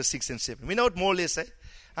 9 verse 6 and 7? We know it more or less, eh?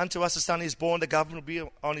 Unto us a son is born, the government will be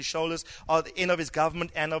on his shoulders. At the end of his government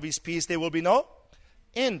and of his peace there will be no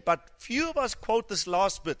end. But few of us quote this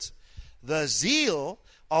last bit. The zeal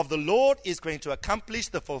of the Lord is going to accomplish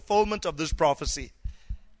the fulfillment of this prophecy.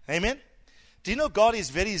 Amen? Do you know God is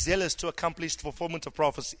very zealous to accomplish the fulfillment of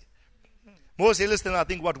prophecy? More zealous than I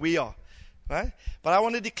think what we are. Right? But I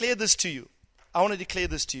want to declare this to you.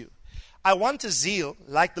 I want a zeal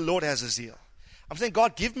like the Lord has a zeal. I'm saying,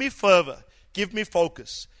 God, give me fervor. Give me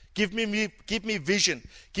focus. Give me vision.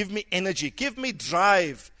 Give me energy. Give me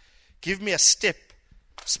drive. Give me a step.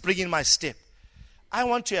 Spring in my step. I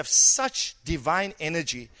want to have such divine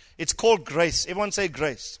energy. It's called grace. Everyone say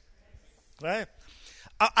grace. Right?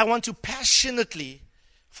 I want to passionately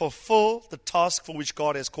fulfill the task for which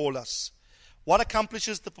God has called us. What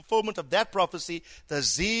accomplishes the fulfillment of that prophecy? The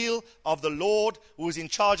zeal of the Lord who is in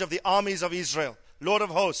charge of the armies of Israel, Lord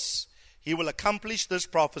of hosts. He will accomplish this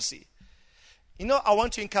prophecy. You know, I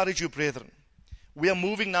want to encourage you, brethren. We are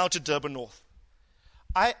moving now to Durban North.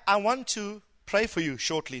 I want to pray for you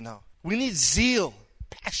shortly now. We need zeal,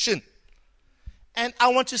 passion. And I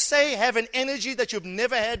want to say, have an energy that you've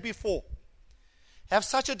never had before. Have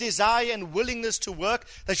such a desire and willingness to work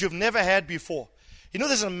that you've never had before. You know,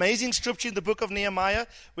 there's an amazing scripture in the book of Nehemiah,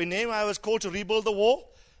 when Nehemiah was called to rebuild the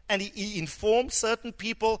wall, and he informed certain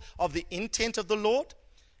people of the intent of the Lord.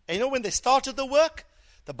 And you know, when they started the work,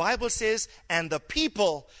 the Bible says, and the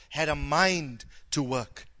people had a mind to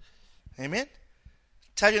work. Amen?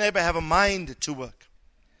 Tell your neighbor, have a mind to work.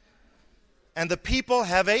 And the people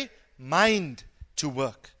have a mind to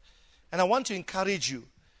work. And I want to encourage you.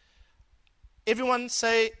 Everyone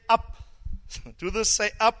say up. Do this,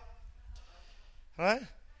 say up. Right?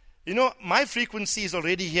 You know, my frequency is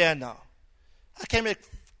already here now. I came back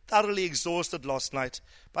thoroughly exhausted last night,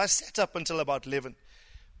 but I sat up until about 11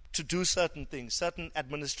 to do certain things, certain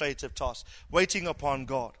administrative tasks, waiting upon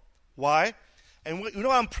God. Why? And you know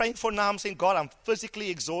what I'm praying for now? I'm saying, God, I'm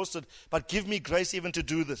physically exhausted, but give me grace even to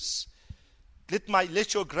do this.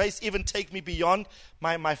 Let your grace even take me beyond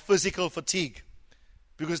my physical fatigue.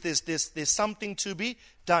 Because there's something to be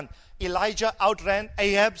done. Elijah outran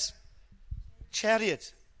Ahab's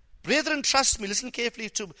chariot. Brethren, trust me. Listen carefully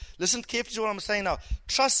to what I'm saying now.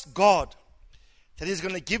 Trust God that He's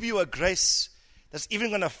going to give you a grace that's even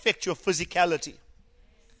going to affect your physicality.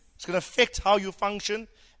 It's going to affect how you function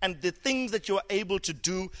and the things that you are able to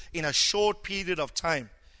do in a short period of time.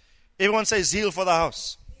 Everyone say zeal for the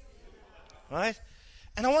house. Right?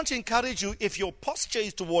 And I want to encourage you, if your posture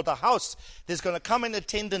is toward the house, there's going to come an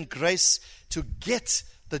attendant grace to get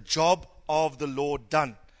the job of the Lord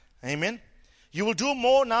done. Amen? You will do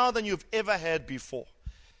more now than you've ever had before.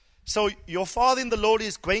 So your Father in the Lord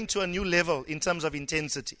is going to a new level in terms of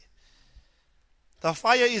intensity. The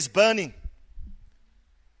fire is burning.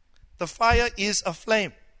 The fire is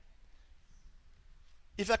aflame.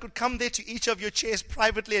 If I could come there to each of your chairs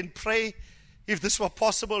privately and pray, if this were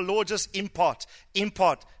possible, Lord, just impart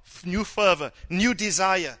new fervor, new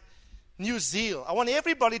desire, new zeal. I want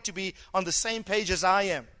everybody to be on the same page as I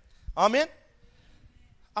am. Amen?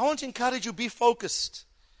 I want to encourage you, be focused.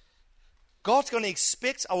 God's going to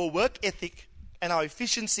expect our work ethic and our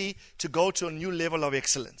efficiency to go to a new level of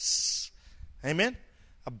excellence. Amen?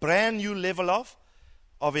 A brand new level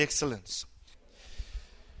of excellence.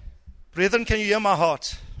 Brethren, can you hear my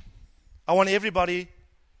heart? I want everybody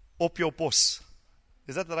op your pos.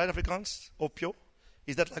 Is that the right Afrikaans? Op your?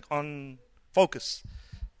 Is that like on focus?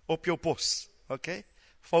 Op your pos. Okay?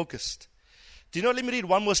 Focused. Do you know, let me read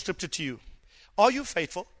one more scripture to you. Are you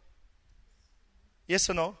faithful? Yes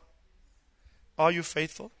or no? Are you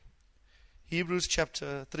faithful? Hebrews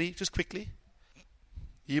chapter 3, just quickly.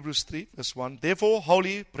 Hebrews 3, verse 1. Therefore,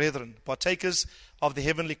 holy brethren, partakers of the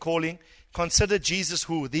heavenly calling, consider Jesus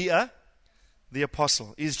who? The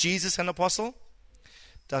apostle. Is Jesus an apostle?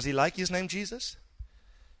 Does he like his name Jesus?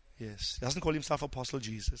 Yes. He doesn't call himself Apostle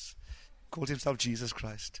Jesus. He calls himself Jesus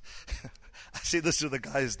Christ. I said this to the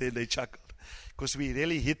guys there, they chuckled. Because we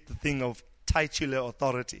really hit the thing of titular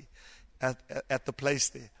authority at the place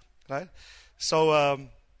there. Right? So,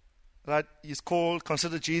 right, he's called,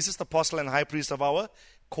 consider Jesus the apostle and high priest of our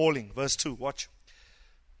calling. Verse 2, watch.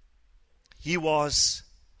 He was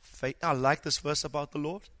faithful. I like this verse about the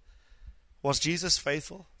Lord. Was Jesus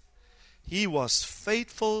faithful? He was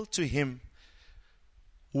faithful to him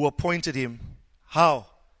who appointed him. How?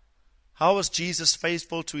 How was Jesus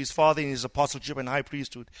faithful to his Father in his apostleship and high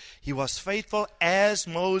priesthood? He was faithful as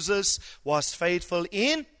Moses was faithful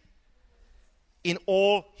in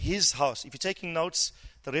all his house. If you're taking notes,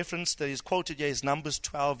 the reference that is quoted here is Numbers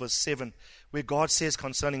 12 verse 7, where God says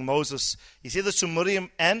concerning Moses, He said this to Miriam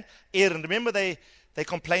and Aaron. Remember they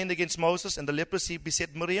complained against Moses and the leprosy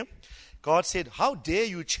beset Miriam? God said, how dare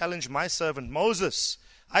you challenge my servant Moses?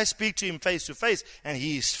 I speak to him face to face, and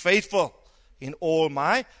he is faithful in all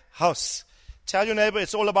my house. Tell your neighbor,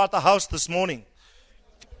 it's all about the house this morning.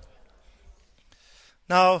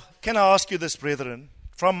 Now, can I ask you this, brethren?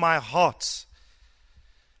 From my heart,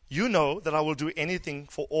 you know that I will do anything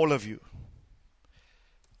for all of you.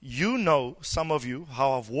 You know, some of you,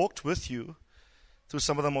 how I've walked with you through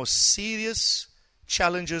some of the most serious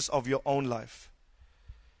challenges of your own life.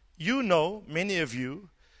 You know, many of you,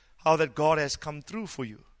 how that God has come through for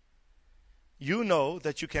you. You know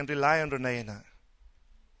that you can rely on Renee and I.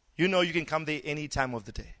 You know you can come there any time of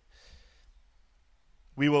the day.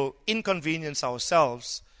 We will inconvenience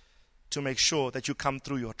ourselves to make sure that you come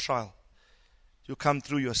through your trial. You come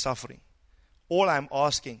through your suffering. All I'm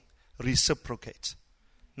asking, reciprocate.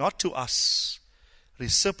 Not to us.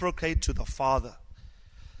 Reciprocate to the Father.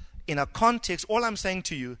 In a context, all I'm saying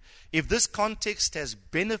to you, if this context has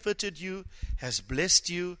benefited you, has blessed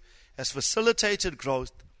you, has facilitated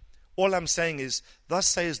growth, all I'm saying is, thus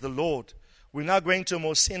says the Lord, we're now going to a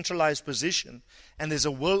more centralized position, and there's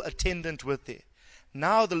a will attendant with there.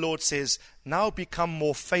 Now the Lord says, now become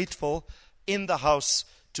more faithful in the house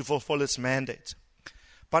to fulfill its mandate.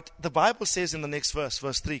 But the Bible says in the next verse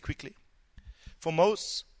 3 quickly,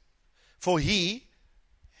 for he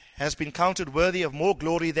has been counted worthy of more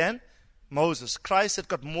glory than Moses. Christ had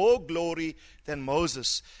got more glory than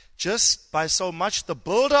Moses. Just by so much, the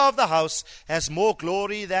builder of the house has more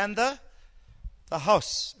glory than the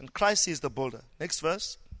house. And Christ is the builder. Next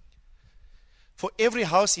verse. For every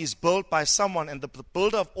house is built by someone, and the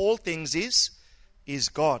builder of all things is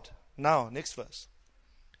God. Now, next verse.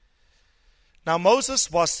 Now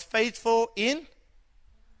Moses was faithful in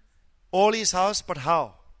all his house, but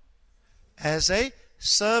how? As a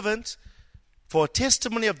servant for a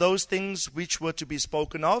testimony of those things which were to be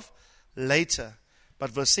spoken of later. But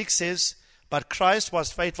verse 6 says, but Christ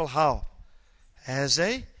was faithful how? As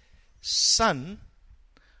a son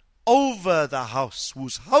over the house.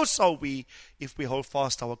 Whose house are we if we hold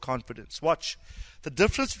fast our confidence? Watch. The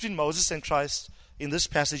difference between Moses and Christ in this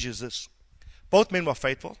passage is this. Both men were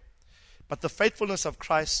faithful, but the faithfulness of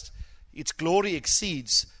Christ, its glory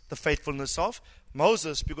exceeds the faithfulness of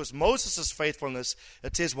Moses, because Moses' faithfulness,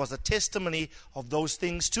 it says, was a testimony of those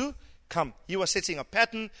things to come. He was setting a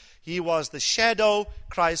pattern. He was the shadow.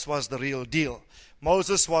 Christ was the real deal.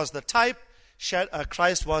 Moses was the type.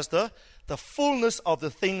 Christ was the fullness of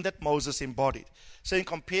the thing that Moses embodied. So in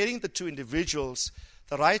comparing the two individuals,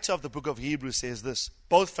 the writer of the book of Hebrews says this,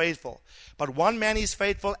 both faithful. But one man is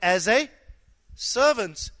faithful as a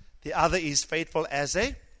servant. The other is faithful as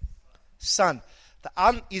a son. The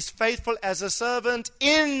one is faithful as a servant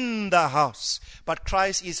in the house. But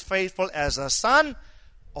Christ is faithful as a son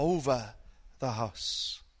over the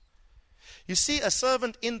house. You see, a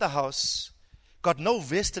servant in the house got no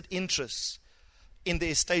vested interest in the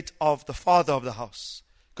estate of the father of the house,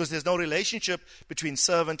 because there's no relationship between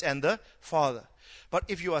servant and the father. But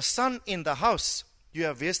if you are a son in the house, you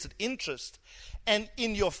have vested interest. And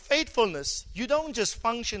in your faithfulness, you don't just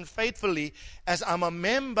function faithfully as I'm a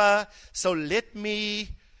member, so let me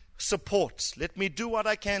support. Let me do what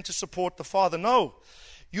I can to support the father. No.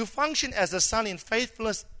 You function as a son in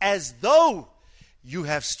faithfulness as though you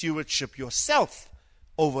have stewardship yourself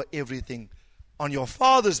over everything on your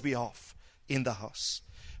father's behalf in the house.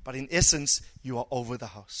 But in essence, you are over the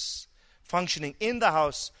house. Functioning in the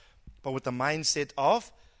house, but with the mindset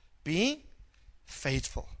of being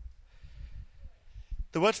faithful.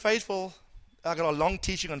 The word faithful, I got a long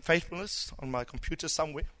teaching on faithfulness on my computer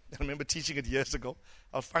somewhere. I remember teaching it years ago.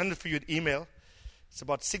 I'll find it for you in email. It's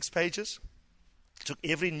about 6 pages. It took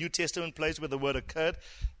every New Testament place where the word occurred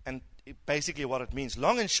and basically what it means.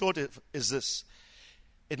 Long and short is this.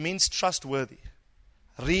 It means trustworthy,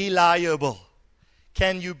 reliable.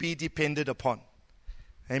 Can you be depended upon?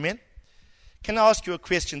 Amen? Can I ask you a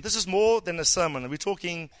question? This is more than a sermon. We're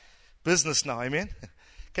talking business now. Amen?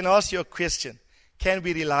 Can I ask you a question? Can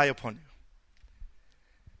we rely upon you?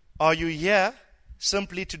 Are you here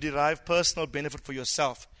simply to derive personal benefit for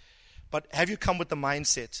yourself? But have you come with the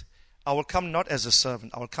mindset, I will come not as a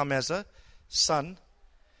servant, I will come as a son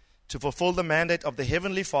to fulfill the mandate of the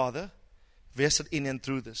Heavenly Father vested in and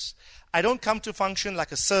through this. I don't come to function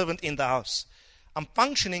like a servant in the house. I'm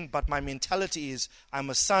functioning, but my mentality is I'm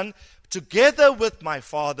a son together with my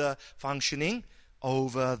father functioning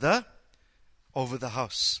over the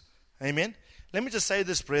house. Amen? Let me just say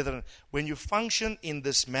this, brethren. When you function in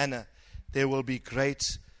this manner, there will be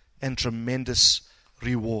great and tremendous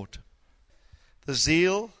reward. The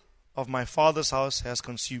zeal of my Father's house has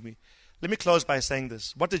consumed me. Let me close by saying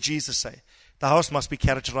this. What did Jesus say? The house must be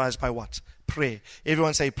characterized by what? Prayer.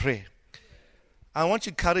 Everyone say prayer. I want to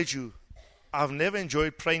encourage you. I've never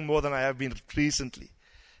enjoyed praying more than I have been recently.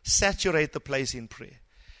 Saturate the place in prayer.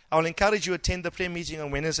 I will encourage you to attend the prayer meeting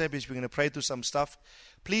on Wednesday because we're going to pray through some stuff.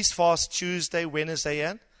 Please fast Tuesday, Wednesday,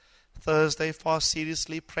 and Thursday. Fast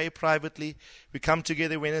seriously. Pray privately. We come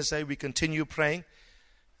together Wednesday. We continue praying.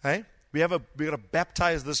 Hey? We're going to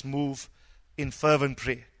baptize this move in fervent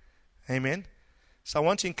prayer. Amen. So I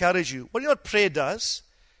want to encourage you. What do you know what prayer does?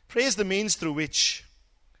 Prayer is the means through which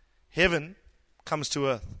heaven comes to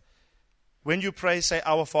earth. When you pray, say,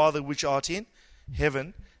 Our Father which art in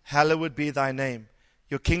heaven, hallowed be thy name.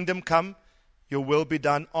 Your kingdom come, your will be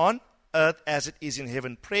done on earth as it is in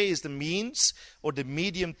heaven. Prayer is the means or the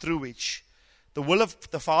medium through which the will of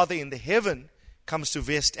the Father in the heaven comes to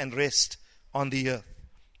rest on the earth.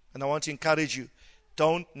 And I want to encourage you,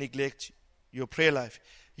 don't neglect your prayer life.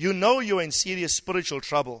 You know you're in serious spiritual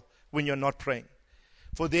trouble when you're not praying.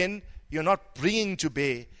 For then you're not bringing to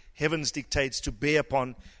bear heaven's dictates to bear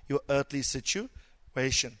upon your earthly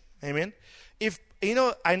situation. Amen.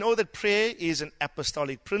 I know that prayer is an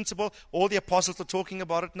apostolic principle. All the apostles are talking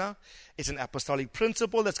about it now. It's an apostolic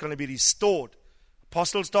principle that's going to be restored.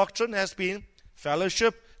 Apostles' doctrine has been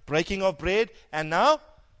fellowship, breaking of bread, and now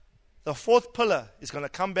the fourth pillar is going to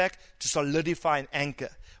come back to solidify and anchor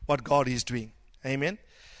what God is doing. Amen.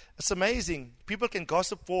 It's amazing. People can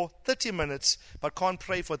gossip for 30 minutes but can't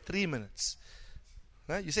pray for 3 minutes.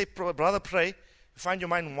 You say, brother, pray. You find your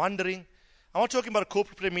mind wandering. I'm not talking about a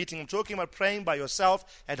corporate prayer meeting. I'm talking about praying by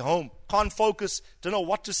yourself at home. Can't focus. Don't know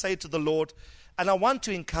what to say to the Lord. And I want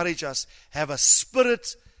to encourage us, have a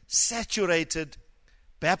spirit saturated,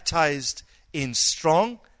 baptized in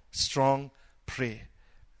strong prayer.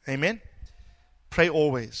 Amen. Pray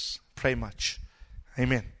always. Pray much.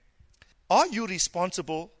 Amen. Are you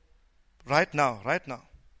responsible right now?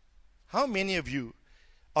 How many of you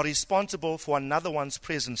are responsible for another one's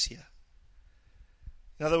presence here?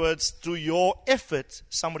 In other words, through your effort,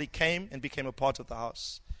 somebody came and became a part of the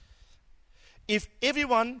house. If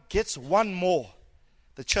everyone gets one more,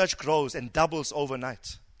 the church grows and doubles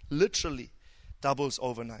overnight. Literally doubles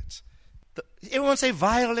overnight. Everyone say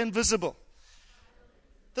viral and visible.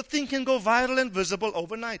 The thing can go viral and visible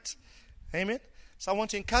overnight. Amen. So I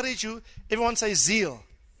want to encourage you. Everyone say zeal.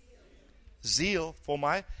 Zeal for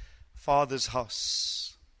my Father's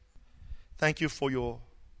house. Thank you for your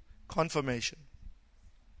confirmation.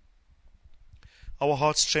 Our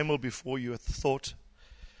hearts tremble before you at the thought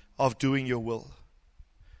of doing your will.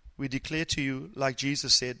 We declare to you, like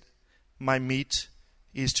Jesus said, my meat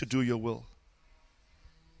is to do your will.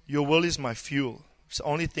 Your will is my fuel. It's the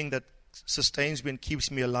only thing that sustains me and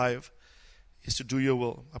keeps me alive is to do your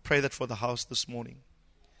will. I pray that for the house this morning.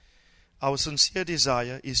 Our sincere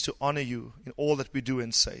desire is to honor you in all that we do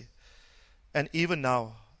and say. And even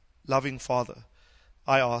now, loving Father,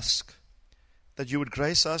 I ask that you would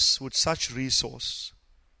grace us with such resource.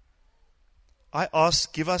 I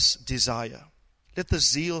ask, give us desire. Let the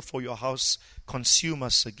zeal for your house consume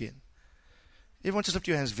us again. Everyone just lift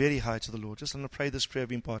your hands very high to the Lord. Just want to pray this prayer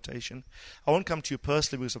of impartation. I won't come to you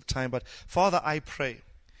personally because of time, but Father, I pray,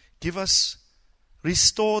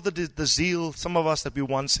 restore the zeal, some of us that we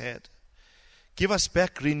once had. Give us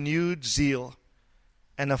back renewed zeal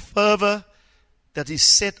and a fervor that is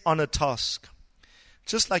set on a task.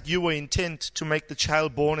 Just like you were intent to make the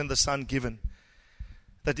child born and the son given,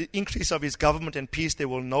 that the increase of his government and peace there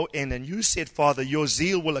will no end. And you said, Father, your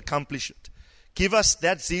zeal will accomplish it. Give us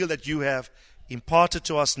that zeal that you have imparted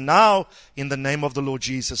to us now in the name of the Lord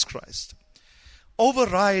Jesus Christ.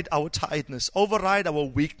 Override our tiredness, override our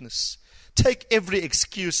weakness. Take every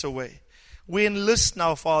excuse away. We enlist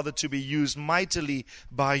now, Father, to be used mightily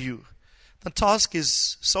by you. The task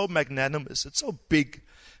is so magnanimous, it's so big.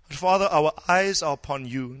 But Father, our eyes are upon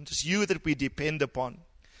you. It is you that we depend upon.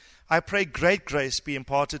 I pray great grace be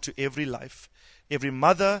imparted to every life, every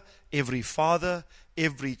mother, every father,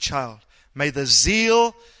 every child. May the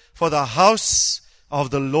zeal for the house of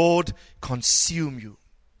the Lord consume you.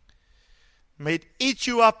 May it eat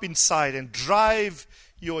you up inside and drive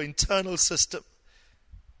your internal system.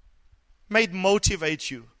 May it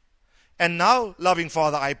motivate you. And now, loving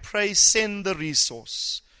Father, I pray, send the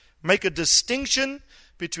resource. Make a distinction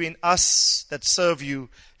between us that serve you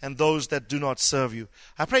and those that do not serve you.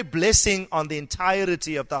 I pray blessing on the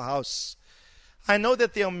entirety of the house. I know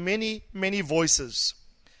that there are many, many voices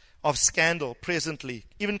of scandal presently,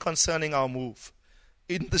 even concerning our move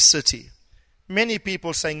in the city. Many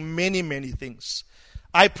people saying many, many things.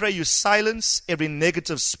 I pray you silence every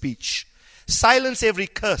negative speech. Silence every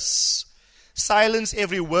curse. Silence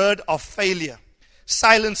every word of failure.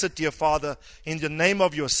 Silence it, dear Father, in the name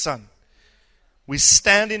of your Son. We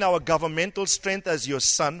stand in our governmental strength as your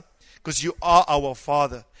Son, because you are our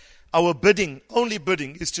Father. Our bidding, only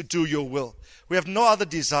bidding, is to do your will. We have no other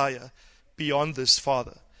desire beyond this,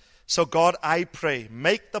 Father. So God, I pray,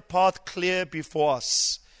 make the path clear before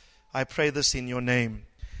us. I pray this in your name.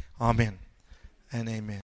 Amen and amen.